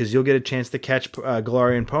your alley because you'll get a chance to catch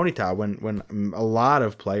Glory and Ponyta when a lot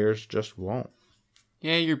of players just won't.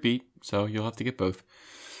 Yeah, you're beat, so you'll have to get both.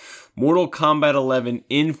 Mortal Kombat 11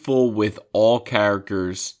 in full with all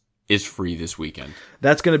characters is free this weekend.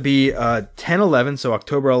 That's going to be 10/11, so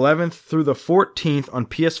October 11th through the 14th on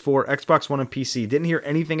PS4, Xbox One, and PC. Didn't hear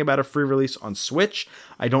anything about a free release on Switch.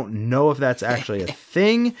 I don't know if that's actually a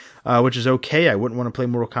thing, which is okay. I wouldn't want to play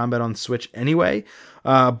Mortal Kombat on Switch anyway.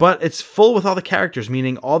 But it's full with all the characters,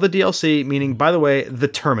 meaning all the DLC, meaning, by the way, the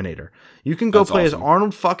Terminator. You can go play awesome. As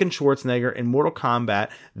Arnold fucking Schwarzenegger in Mortal Kombat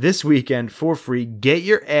this weekend for free. Get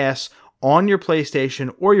your ass on your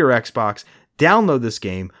PlayStation or your Xbox. Download this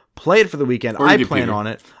game. Play it for the weekend. I plan on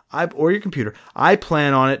it. Or your computer. I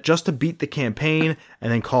plan on it just to beat the campaign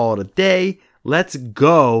and then call it a day. Let's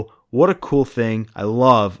go. What a cool thing. I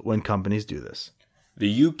love when companies do this.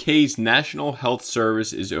 The UK's National Health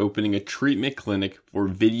Service is opening a treatment clinic for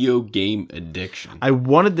video game addiction. I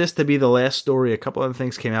wanted this to be the last story. A couple other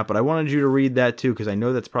things came out, but I wanted you to read that too because I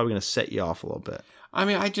know that's probably going to set you off a little bit. I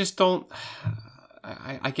mean, I just don't...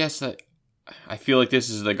 I guess that... I feel like this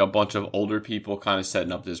is like a bunch of older people kind of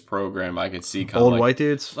setting up this program. I could see kind old of white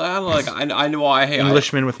dudes. I don't know, like I know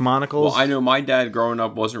Englishmen with monocles. Well, I know my dad growing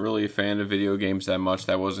up wasn't really a fan of video games that much.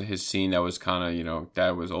 That wasn't his scene. That was kind of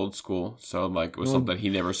Dad was old school, so like it was something he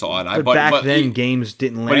never saw. And back then games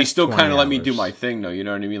didn't last. But he still kind of let me do my thing, though. You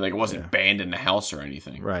know what I mean? Like it wasn't banned in the house or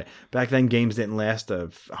anything. Right. Back then, games didn't last a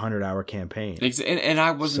 100-hour campaign. And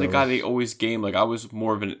I wasn't the guy that always gamed. Like I was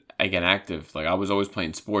more of an active. Like I was always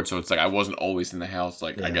playing sports, so it's like I wasn't always in the house.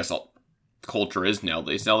 Like I guess culture is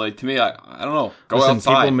nowadays. Now, like to me, I don't know. Listen,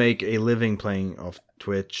 outside. People make a living playing off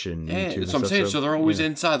Twitch and YouTube. That's what I'm saying. So they're always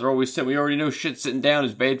inside. They're always sitting. We already know shit sitting down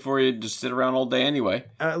is bad for you. Just sit around all day anyway.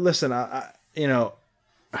 Listen,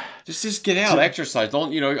 just get out, exercise.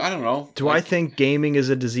 Don't I don't know. Do I think gaming is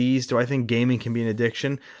a disease? Do I think gaming can be an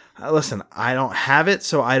addiction? Listen, I don't have it,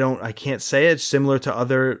 so I can't say it. It's similar to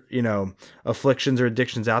other, afflictions or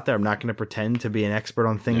addictions out there. I'm not going to pretend to be an expert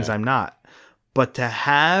on things I'm not. But to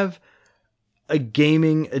have a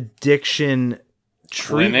gaming addiction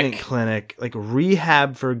treatment clinic, like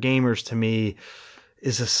rehab for gamers, to me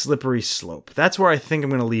is a slippery slope. That's where I think I'm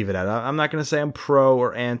going to leave it at. I'm not going to say I'm pro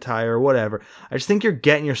or anti or whatever. I just think you're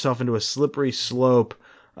getting yourself into a slippery slope.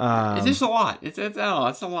 It's just a lot. It's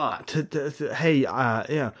a lot.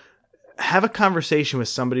 Have a conversation with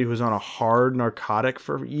somebody who's on a hard narcotic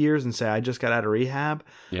for years and say, I just got out of rehab.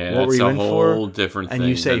 Yeah, what were you in for? That's a whole different thing. And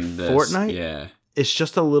you say Fortnite? Yeah. It's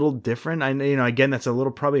just a little different. I know, again, that's a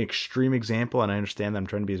little probably extreme example, and I understand that I'm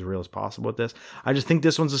trying to be as real as possible with this. I just think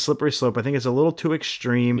this one's a slippery slope. I think it's a little too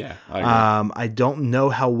extreme. Yeah, I agree. I don't know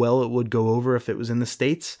how well it would go over if it was in the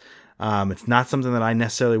States. It's not something that I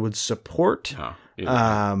necessarily would support.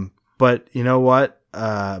 No, but you know what?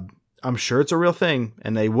 I'm sure it's a real thing,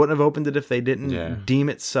 and they wouldn't have opened it if they didn't deem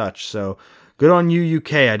it such. So good on you,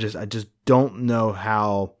 UK. I just don't know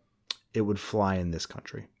how it would fly in this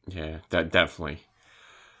country. Yeah, that definitely.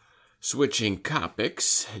 Switching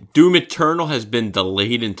topics, Doom Eternal has been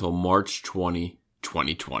delayed until March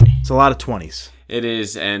 2020. It's a lot of 20s. It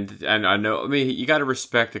is, and I know. I mean, you got to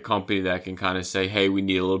respect a company that can kind of say, "Hey, we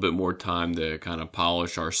need a little bit more time to kind of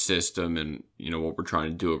polish our system and what we're trying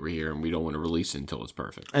to do over here, and we don't want to release it until it's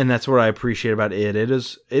perfect." And that's what I appreciate about it. It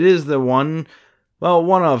is the one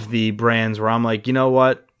of the brands where I'm like, you know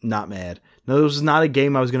what, not mad. No, this was not a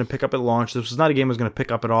game I was going to pick up at launch. This was not a game I was going to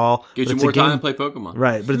pick up at all. Gives you more time to play Pokemon.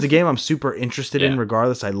 Right, but it's a game I'm super interested in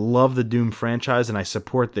regardless. I love the Doom franchise, and I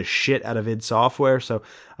support the shit out of id Software. So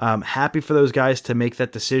happy for those guys to make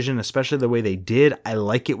that decision, especially the way they did. I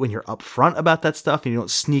like it when you're upfront about that stuff and you don't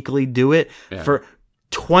sneakily do it. Yeah. For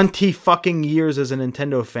 20 fucking years as a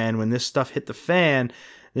Nintendo fan, when this stuff hit the fan,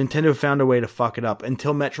 Nintendo found a way to fuck it up.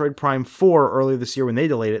 Until Metroid Prime 4 earlier this year when they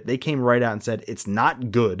delayed it, they came right out and said, it's not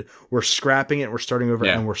good. We're scrapping it. We're starting over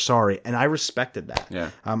and we're sorry. And I respected that.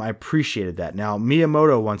 Yeah. I appreciated that. Now,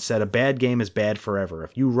 Miyamoto once said, a bad game is bad forever.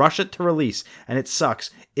 If you rush it to release and it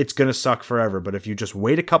sucks, it's going to suck forever. But if you just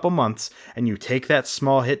wait a couple months and you take that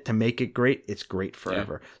small hit to make it great, it's great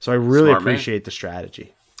forever. Yeah. So I really appreciate the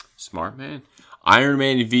strategy. Smart man. Iron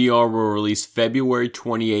Man VR will release February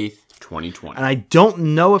 28th. 2020. And I don't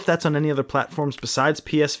know if that's on any other platforms besides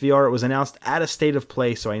PSVR. It was announced at a State of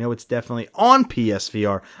Play, so I know it's definitely on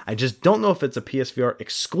PSVR. I just don't know if it's a PSVR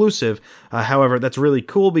exclusive. However, that's really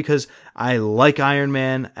cool because I like Iron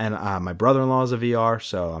Man, and my brother-in-law is a VR,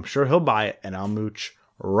 so I'm sure he'll buy it, and I'll mooch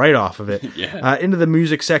right off of it. Yeah. Into the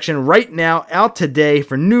music section right now, out today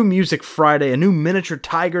for New Music Friday, a new Miniature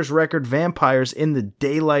Tigers record, Vampires in the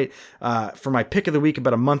Daylight. For my pick of the week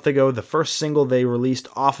about a month ago, the first single they released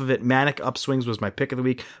off of it, Manic Upswings, was my pick of the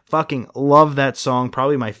week. Fucking love that song.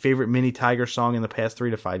 Probably my favorite Mini Tiger song in the past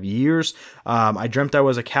 3 to 5 years. I Dreamt I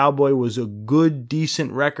Was a Cowboy was a good,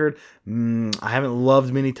 decent record. I haven't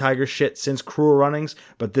loved Mini Tiger shit since Cruel Runnings,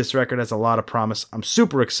 but this record has a lot of promise. I'm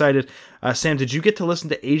super excited. Sam, did you get to listen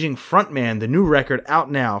to Aging Frontman, the new record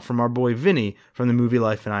out now from our boy Vinny from the movie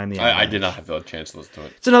Life and I Am the Avalanche? I did not have the chance to listen to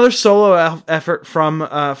it. It's another solo effort from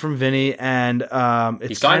Vinny, and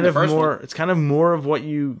it's kind of more. It's kind of more of what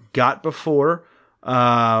you got before,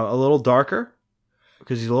 a little darker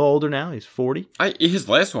because he's a little older now. He's 40. His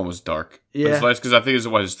last one was dark. Yeah, his last, because I think it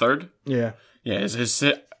was his third. Yeah, yeah.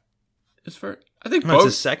 His first. I think no, both.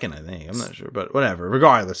 It's his second. I think I'm not sure, but whatever.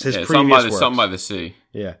 Regardless, his previous works. Something by the Sea.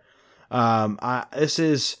 Yeah.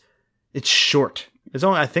 It's short.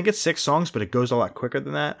 I think it's 6 songs, but it goes a lot quicker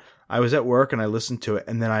than that. I was at work and I listened to it,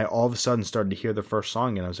 and then I all of a sudden started to hear the first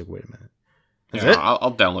song, and I was like, wait a minute. That's it?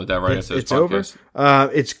 I'll download that right after this podcast.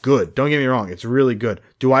 Over. It's good. Don't get me wrong. It's really good.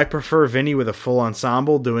 Do I prefer Vinny with a full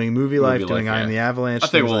ensemble doing Movie Life, doing I Am the Avalanche? I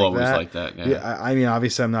think we'll always like that. Yeah. I mean,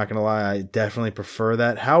 obviously, I'm not going to lie. I definitely prefer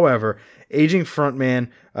that. However, Aging Frontman,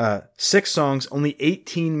 6 songs, only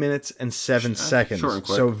 18 minutes and 7 seconds. Short and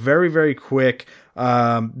quick. So very, very quick.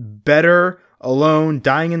 Better, Alone,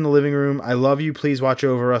 Dying in the Living Room, I Love You, Please Watch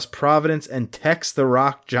Over Us, Providence, and Tex the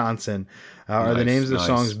Rock Johnson are the names of the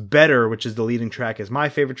songs. Better, which is the leading track, is my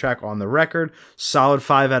favorite track on the record. Solid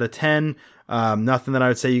 5 out of 10. Nothing that I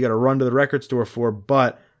would say you got to run to the record store for,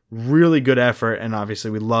 but really good effort, and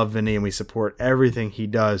obviously we love Vinny and we support everything he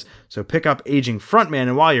does. So pick up Aging Frontman,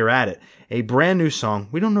 and while you're at it, a brand new song.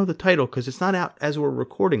 We don't know the title because it's not out as we're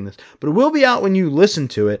recording this, but it will be out when you listen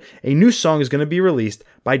to it. A new song is going to be released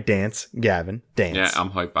by Dance Gavin Dance. Yeah,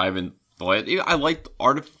 I'm hyped. I liked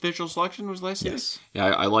Artificial Selection was last year. Yes. Yeah,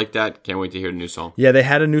 I like that. Can't wait to hear the new song. Yeah, they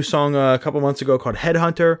had a new song a couple months ago called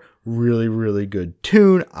Headhunter. Really, really good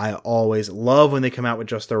tune. I always love when they come out with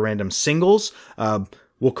just their random singles.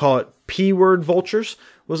 We'll call it P-Word Vultures.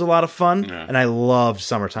 Was a lot of fun, and I loved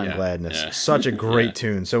Summertime Gladness. Yeah. Such a great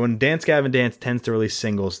tune. So when Dance Gavin Dance tends to release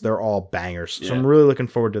singles, they're all bangers. So I'm really looking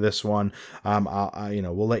forward to this one.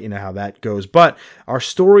 We'll let you know how that goes. But our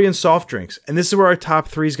story and soft drinks, and this is where our top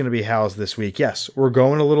 3 is going to be housed this week. Yes, we're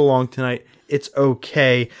going a little long tonight. It's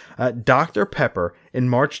okay. Dr. Pepper in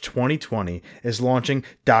March 2020 is launching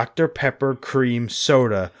Dr. Pepper Cream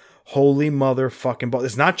Soda. Holy motherfucking ball.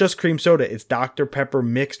 It's not just cream soda. It's Dr. Pepper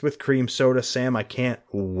mixed with cream soda. Sam, I can't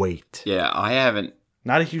wait. Yeah, I haven't.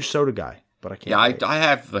 Not a huge soda guy, but I can't wait. I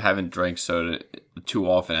haven't drank soda too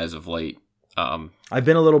often as of late. I've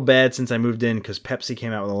been a little bad since I moved in because Pepsi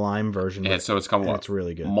came out with a lime version. Yeah, so it's coming. It's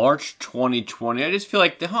really good. March 2020. I just feel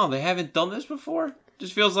like, they haven't done this before.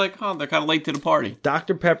 Just feels like, they're kind of late to the party.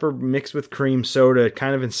 Dr. Pepper mixed with cream soda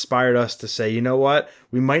kind of inspired us to say, you know what?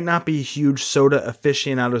 We might not be huge soda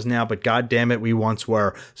aficionados now, but God damn it, we once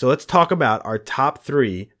were. So let's talk about our top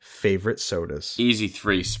 3 favorite sodas. Easy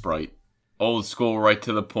 3, Sprite. Old school, right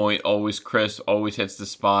to the point, always crisp, always hits the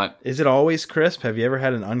spot. Is it always crisp? Have you ever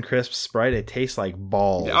had an uncrisp Sprite? It tastes like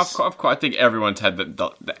balls. Yeah, of course, I think everyone's had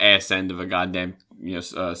the ass end of a goddamn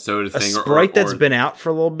soda thing. A Sprite that's been out for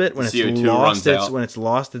a little bit, when it's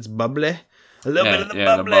lost its bubbly. A little bit of the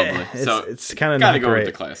bubbly. It's kind of not go great.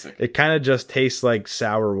 With the classic. It kind of just tastes like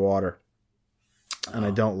sour water, and I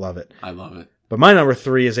don't love it. I love it. But my number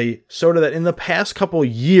 3 is a soda that in the past couple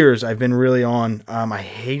years I've been really on. I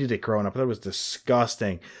hated it growing up. I thought it was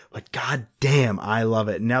disgusting. But goddamn, I love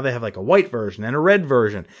it. And now they have like a white version and a red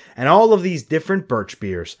version. And all of these different Birch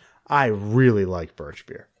beers. I really like Birch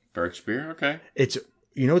beer. Birch beer? Okay.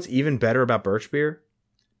 What's even better about Birch beer?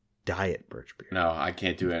 Diet Birch beer. No, I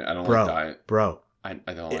can't do it. I don't like diet. Bro. I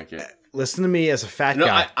don't like it. Listen to me as a fat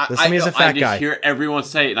guy. Listen to me as a fat guy. I just hear everyone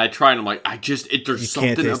say it, and I try, and I'm like, there's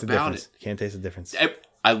something about it. You can't taste the difference.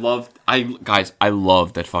 I love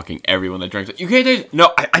that fucking everyone that drinks it. You can't taste it.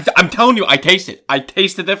 No, I'm telling you, I taste it. I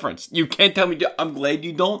taste the difference. You can't tell me. I'm glad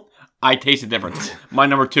you don't. I taste the difference. My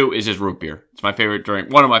number 2 is just root beer. It's my favorite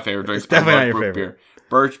drink. One of my favorite drinks. It's definitely not your favorite. Beer.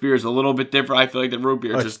 Birch beer is a little bit different. I feel like the root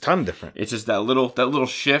beer is it's a ton different. It's just that little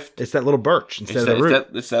shift. It's that little birch instead of the root.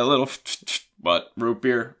 It's that little, but root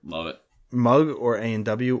beer, love it. Mug or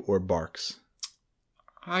A&W or Barks?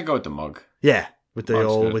 I go with the mug. Yeah, with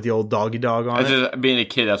the old doggy dog on it. Being a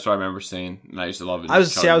kid, that's what I remember seeing, and I used to love it. I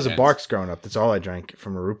was a Barks growing up. That's all I drank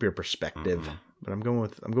from a root beer perspective. Mm-hmm. But I'm going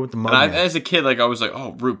with the mug. As a kid, I was like,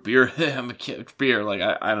 oh, root beer. I'm a kid beer.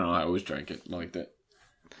 I don't know. I always drank it like that.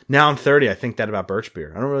 Now I'm 30. I think that about birch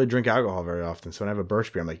beer. I don't really drink alcohol very often. So when I have a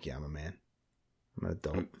birch beer, I'm like, yeah, I'm a man. I'm an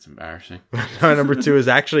adult. It's embarrassing. My number 2 is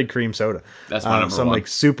actually cream soda. That's my number so I'm 1. like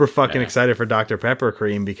super fucking excited for Dr. Pepper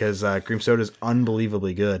cream because cream soda is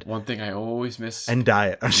unbelievably good. One thing I always miss And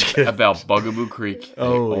diet. I'm just kidding. about Bugaboo Creek, they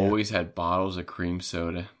Oh, yeah. always had bottles of cream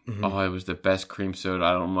soda. Mm-hmm. Oh, it was the best cream soda.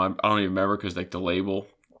 I don't even remember because like the label,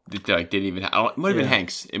 didn't even. It might have been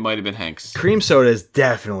Hank's. It might have been Hank's. Cream soda is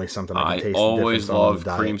definitely something I can I taste. always the difference on love the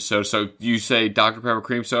diet. cream soda. So you say Dr. Pepper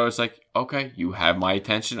cream soda, it's like, okay, you have my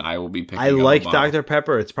attention. I will be picking I up like a bottle. Dr.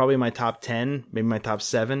 Pepper. It's probably my top 10, maybe my top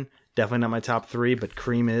 7. Definitely not my top 3, but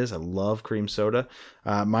cream is. I love cream soda.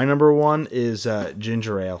 My number 1 is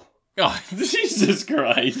ginger ale. Oh, Jesus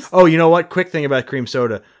Christ. Oh, you know what? Quick thing about cream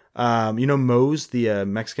soda. You know Moe's, the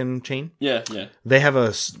Mexican chain? Yeah.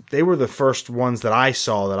 They were the first ones that I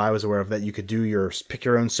saw that I was aware of that you could do your pick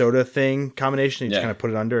your own soda thing combination. You just kind of put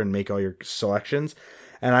it under and make all your selections.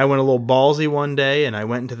 And I went a little ballsy one day and I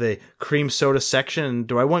went into the cream soda section. And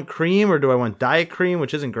do I want cream or do I want diet cream,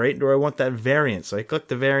 which isn't great? Do I want that variant? So I clicked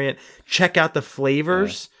the variant, check out the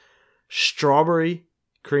flavors, strawberry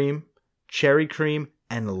cream, cherry cream,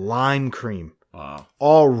 and lime cream. Wow.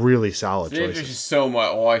 All really solid There's choices. just so much.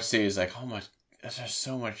 All I see is like, how much. There's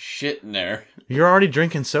so much shit in there. You're already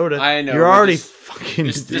drinking soda. I know. You're already just- fucking.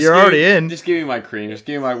 Just you're already in. Just give me my cream. Just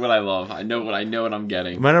give me what I love. I know what I'm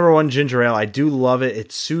getting. My number 1 ginger ale. I do love it.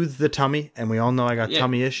 It soothes the tummy, and we all know I got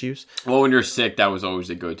tummy issues. Well, when you're sick, that was always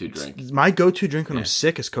a go-to drink. My go-to drink when I'm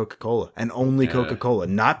sick is Coca-Cola, and only Coca-Cola,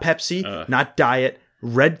 not Pepsi, not Diet.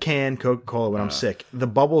 Red can Coca-Cola when I'm sick. The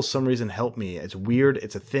bubbles, some reason, help me. It's weird.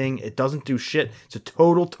 It's a thing. It doesn't do shit. It's a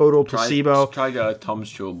total placebo. Try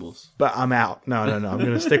Tums Chewables. But I'm out. No. I'm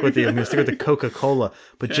gonna stick with the Coca-Cola.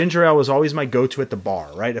 But ginger ale was always my go-to at the bar.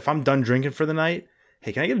 Right? If I'm done drinking for the night,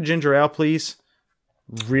 hey, can I get a ginger ale, please?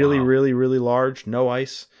 Really, really, really large, no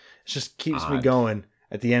ice. It just keeps me going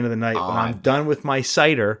at the end of the night when I'm done with my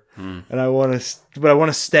cider, and I want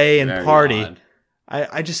to stay and Very party. odd.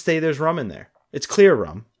 I just stay. There's rum in there. It's clear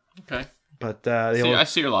rum. Okay. But I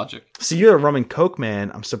see your logic. so you're a rum and Coke man.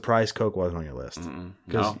 I'm surprised Coke wasn't on your list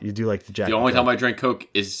because No. you do like the Jack. The only time I drink Coke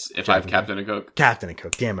is if I have Captain and Coke. Captain and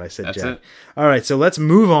Coke. Damn it, I said That's Jack. it. All right, so let's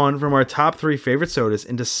move on from our top 3 favorite sodas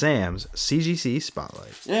into Sam's CGC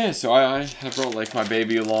Spotlight. Yeah, so I brought like my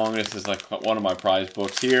baby along. This is like one of my prize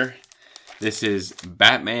books here. This is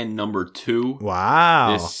Batman number 2.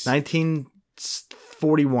 Wow, This-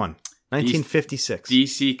 1941, 1956.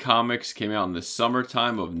 DC Comics came out in the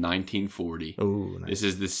summertime of 1940. Ooh, nice. This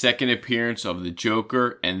is the second appearance of the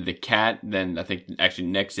Joker and the Cat. Then I think actually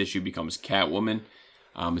next issue becomes Catwoman.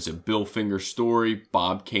 It's a Bill Finger story.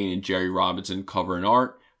 Bob Kane and Jerry Robinson cover and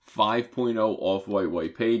art. 5.0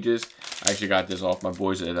 off-white pages. I actually got this off my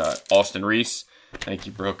boys at Austin Reese. Thank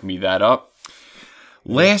you for hooking me that up.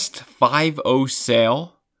 Last 5.0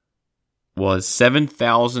 sale was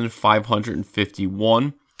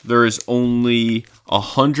 7,551. There is only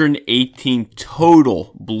 118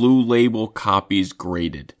 total Blue Label copies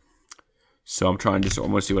graded. So I'm going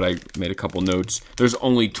to see what I made a couple notes. There's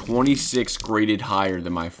only 26 graded higher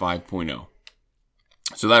than my 5.0.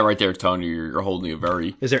 So that right there is telling you you're holding a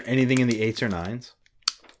very... Is there anything in the 8s or 9s?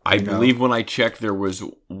 I believe when I checked, there was,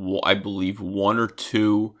 I believe, 1 or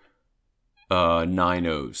 2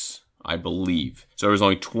 9.0s. I believe. So there was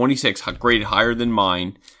only 26 graded higher than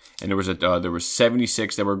mine. And there was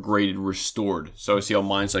 76 that were graded restored. So see how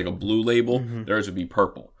mine's like a blue label? Theirs would be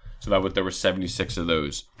purple. So there were 76 of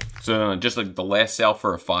those. So just like the last sale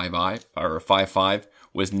for a 5.5 or a 5.5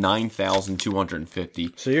 was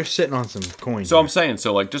 9,250. So you're sitting on some coins. So I'm saying,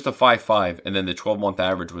 so like just a 5.5, and then the 12-month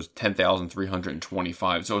average was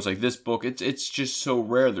 10,325. So it's like this book, it's just so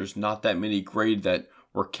rare. There's not that many grade that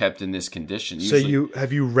were kept in this condition. Usually, so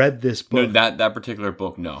have you read this book? No, that particular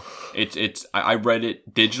book, no. I read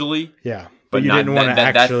it digitally. Yeah. But you not- didn't want to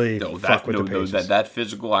that- actually no, fuck with the pages. that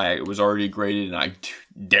physical, it was already graded, and I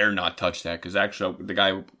dare not touch that, because actually the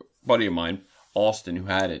guy, buddy of mine, Austin, who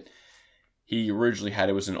had it, he originally had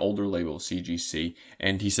it was an older label, CGC,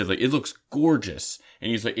 and he said like it looks gorgeous,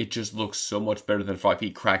 and he's like it just looks so much better than 5.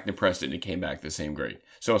 He cracked and pressed it, and it came back the same grade.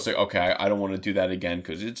 So it's like okay, I don't want to do that again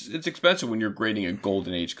because it's expensive when you're grading a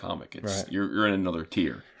golden age comic. It's Right. you're in another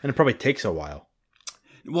tier. And it probably takes a while.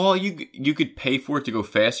 Well, you could pay for it to go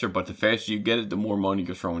faster, but the faster you get it, the more money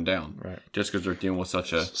you're throwing down. Right. Just because they're dealing with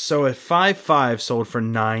such a So a 5.5 sold for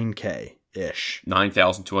 $9K ish.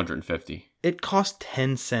 9,250 It cost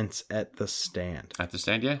 10 cents at the stand. at the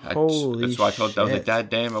stand. Yeah, Holy that's why I told. I was like, shit. Dad,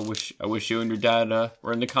 damn, I wish you and your dad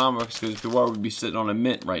were in the comics, because if you were, we'd be sitting on a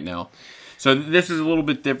mint right now. So this is a little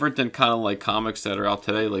bit different than kind of like comics that are out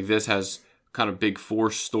today. Like this has kind of big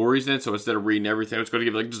 4 stories in it. So instead of reading everything, I was going to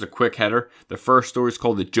give like just a quick header. The first story is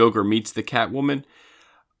called The Joker Meets the Catwoman.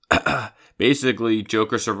 Basically,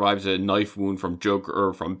 Joker survives a knife wound from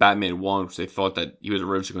Batman 1, which they thought that he was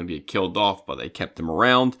originally going to get killed off, but they kept him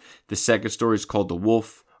around. The second story is called The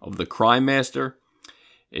Wolf of the Crime Master.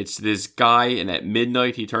 It's this guy, and at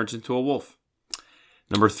midnight, he turns into a wolf.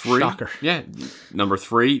 Number 3. Shocker. Yeah. Number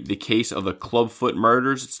 3, The Case of the Clubfoot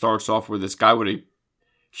Murders. It starts off with this guy with a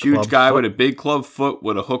huge guy with a big club foot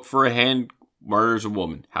with a hook for a hand murders a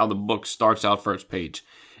woman. How the book starts out first page.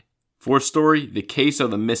 4th story, The Case of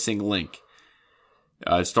the Missing Link.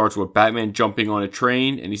 It starts with Batman jumping on a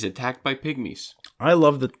train, and he's attacked by pygmies. I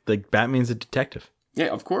love that Batman's a detective. Yeah,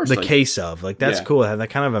 of course. The case of. Like, that's cool. That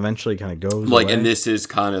kind of eventually kind of goes away. And this is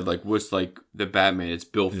kind of like, what's like the Batman? It's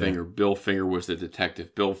Bill Finger. Bill Finger was the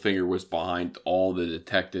detective. Bill Finger was behind all the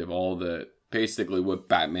detective, basically what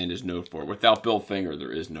Batman is known for. Without Bill Finger,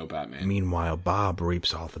 there is no Batman. Meanwhile, Bob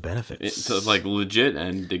reaps all the benefits. It's like legit,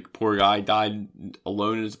 and the poor guy died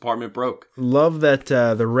alone in his apartment broke. Love that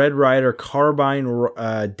the Red Ryder carbine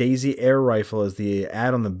Daisy air rifle is the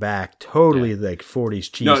ad on the back. Totally like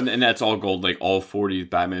 40s cheese. No, and that's all gold. Like all 40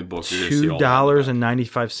 Batman books.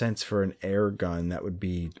 $2.95 for an air gun. That would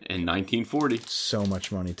be in 1940. So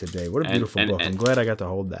much money today. What a beautiful book. I'm glad I got to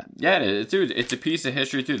hold that. Yeah, dude, it's a piece of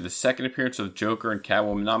history too. The second appearance of Joker and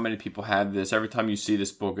Catwoman. Not many people have this. Every time you see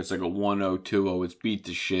this book, it's like a 1.0, 2.0. It's beat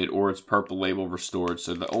to shit, or it's purple label restored.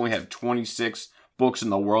 So they only have 26 books in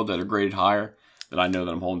the world that are graded higher. That I know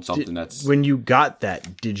that I'm holding something that's. When you got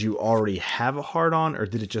that, did you already have a hard on, or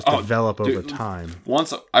did it just develop over time?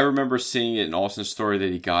 Once I remember seeing it in Austin's story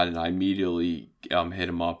that he got, and I immediately hit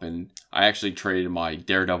him up, and I actually traded my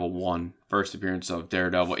Daredevil 1 first appearance of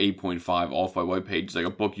Daredevil 8.5 off my webpage. It's like a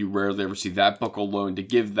book you rarely ever see. That book alone, to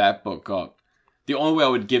give that book up. The only way I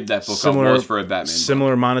would give that book up was for a Batman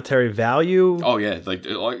similar book. Monetary value? Oh, yeah. Like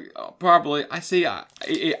probably. I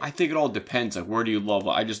think it all depends. Like, where do you love?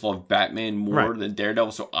 I just love Batman more than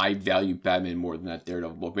Daredevil, so I value Batman more than that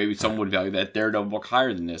Daredevil book. Maybe someone would value that Daredevil book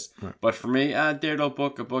higher than this. Right. But for me, Daredevil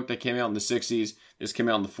book, a book that came out in the 60s. This came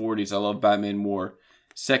out in the 40s. I love Batman more.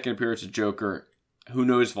 Second appearance of Joker. Who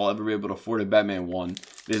knows if I'll ever be able to afford a Batman 1.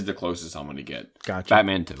 This is the closest I'm going to get. Gotcha.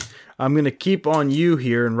 Batman 2. I'm going to keep on you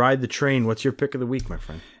here and ride the train. What's your pick of the week, my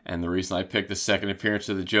friend? And the reason I picked the second appearance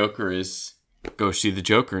of the Joker is go see the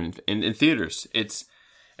Joker in theaters. It's,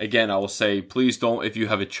 again, I will say, please don't, if you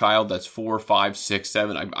have a child that's 4, 5, 6,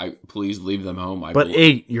 7, I please leave them home. But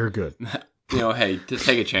 8, you're good. Hey,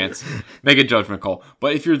 take a chance, make a judgment call.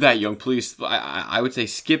 But if you're that young, please, I would say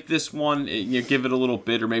skip this one. Give it a little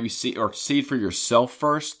bit, or maybe see it for yourself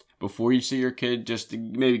first before you see your kid, just to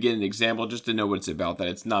maybe get an example, just to know what it's about. That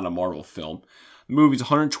it's not a Marvel film. The movie's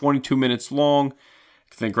 122 minutes long.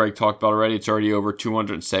 I think Greg talked about already. It's already over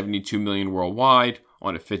 272 million worldwide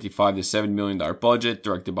on a $55 to $7 million budget.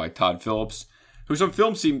 Directed by Todd Phillips, who some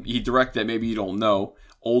films he directed that maybe you don't know.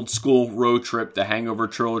 Old School, Road Trip, The Hangover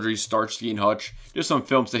Trilogy, Starsky and Hutch. Just some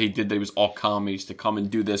films that he did that he was all comedies. To come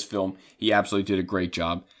and do this film, he absolutely did a great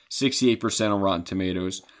job. 68% on Rotten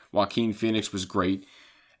Tomatoes. Joaquin Phoenix was great.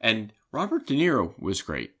 And Robert De Niro was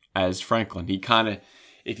great as Franklin. He kind of,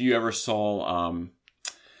 if you ever saw...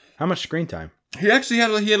 How much screen time? He actually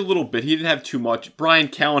had a little bit. He didn't have too much. Brian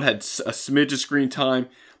Callen had a smidge of screen time.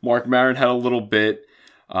 Mark Maron had a little bit.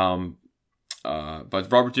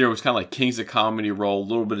 But Robert De Niro was kind of like King's of Comedy role, a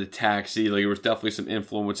little bit of Taxi. Like, there was definitely some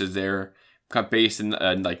influences there, kind of based in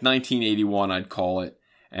like 1981, I'd call it.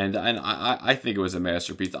 And I think it was a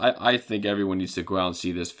masterpiece. I think everyone needs to go out and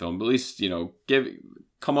see this film. At least,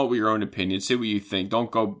 come up with your own opinion. See what you think.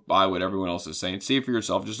 Don't go by what everyone else is saying. See it for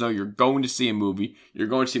yourself. Just know you're going to see a movie. You're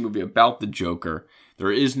going to see a movie about the Joker.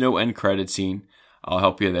 There is no end credit scene. I'll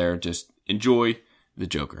help you there. Just enjoy the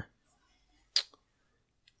Joker.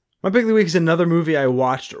 My pick of the week is another movie I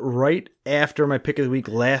watched right after my pick of the week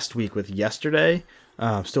last week with Yesterday.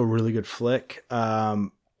 Still a really good flick.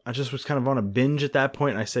 I just was kind of on a binge at that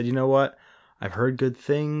point, and I said, you know what? I've heard good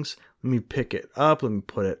things. Let me pick it up. Let me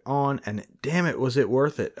put it on. And damn it, was it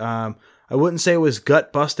worth it? I wouldn't say it was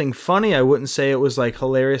gut-busting funny. I wouldn't say it was like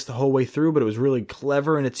hilarious the whole way through, but it was really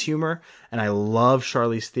clever in its humor. And I love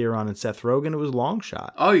Charlize Theron and Seth Rogen. It was Long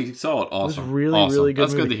Shot. Oh, you saw it. Awesome. It was really, really good.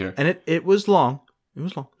 That's movie. Good to hear. And it was long. It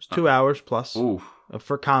was long. It was 2 hours plus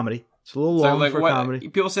for comedy. It's a little long for comedy.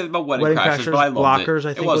 People say about Wedding Crashers, but I loved Blockers,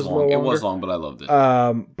 it. I think it was long. It was long, but I loved it.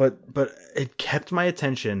 But it kept my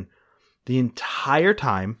attention the entire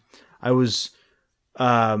time. I was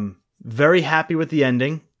very happy with the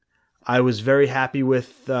ending. I was very happy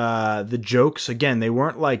with the jokes. Again, they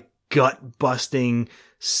weren't like gut-busting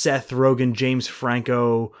Seth Rogen, James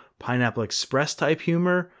Franco, Pineapple Express type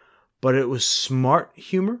humor. but it was smart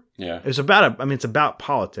humor. Yeah. It's about it's about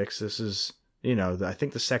politics. This is, I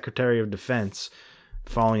think the Secretary of Defense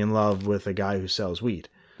falling in love with a guy who sells weed.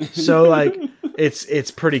 So like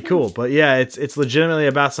it's pretty cool. But yeah, it's legitimately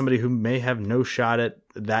about somebody who may have no shot at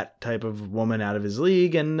that type of woman out of his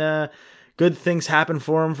league, and good things happen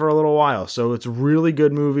for him for a little while. So it's a really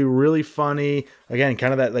good movie, really funny. Again,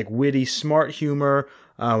 kind of that like witty, smart humor,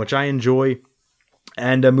 which I enjoy.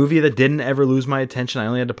 And a movie that didn't ever lose my attention. I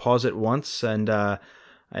only had to pause it once, and I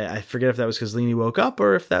forget if that was because Leanie woke up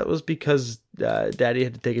or if that was because Daddy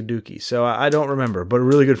had to take a dookie. So I don't remember, but a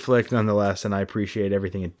really good flick nonetheless, and I appreciate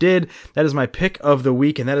everything it did. That is my pick of the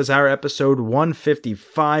week, and that is our episode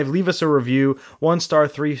 155. Leave us a review, 1 star,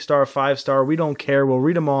 3 star, 5 star. We don't care. We'll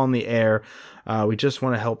read them all in the air. We just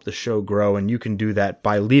want to help the show grow, and you can do that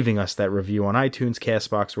by leaving us that review on iTunes,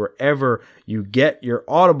 CastBox, wherever you get your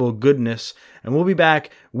Audible goodness. And we'll be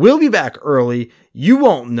back. We'll be back early. You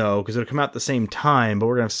won't know because it'll come out at the same time, but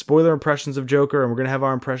we're going to have spoiler impressions of Joker, and we're going to have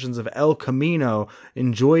our impressions of El Camino.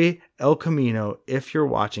 Enjoy El Camino if you're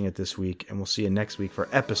watching it this week, and we'll see you next week for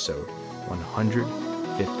episode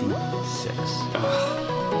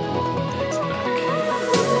 156.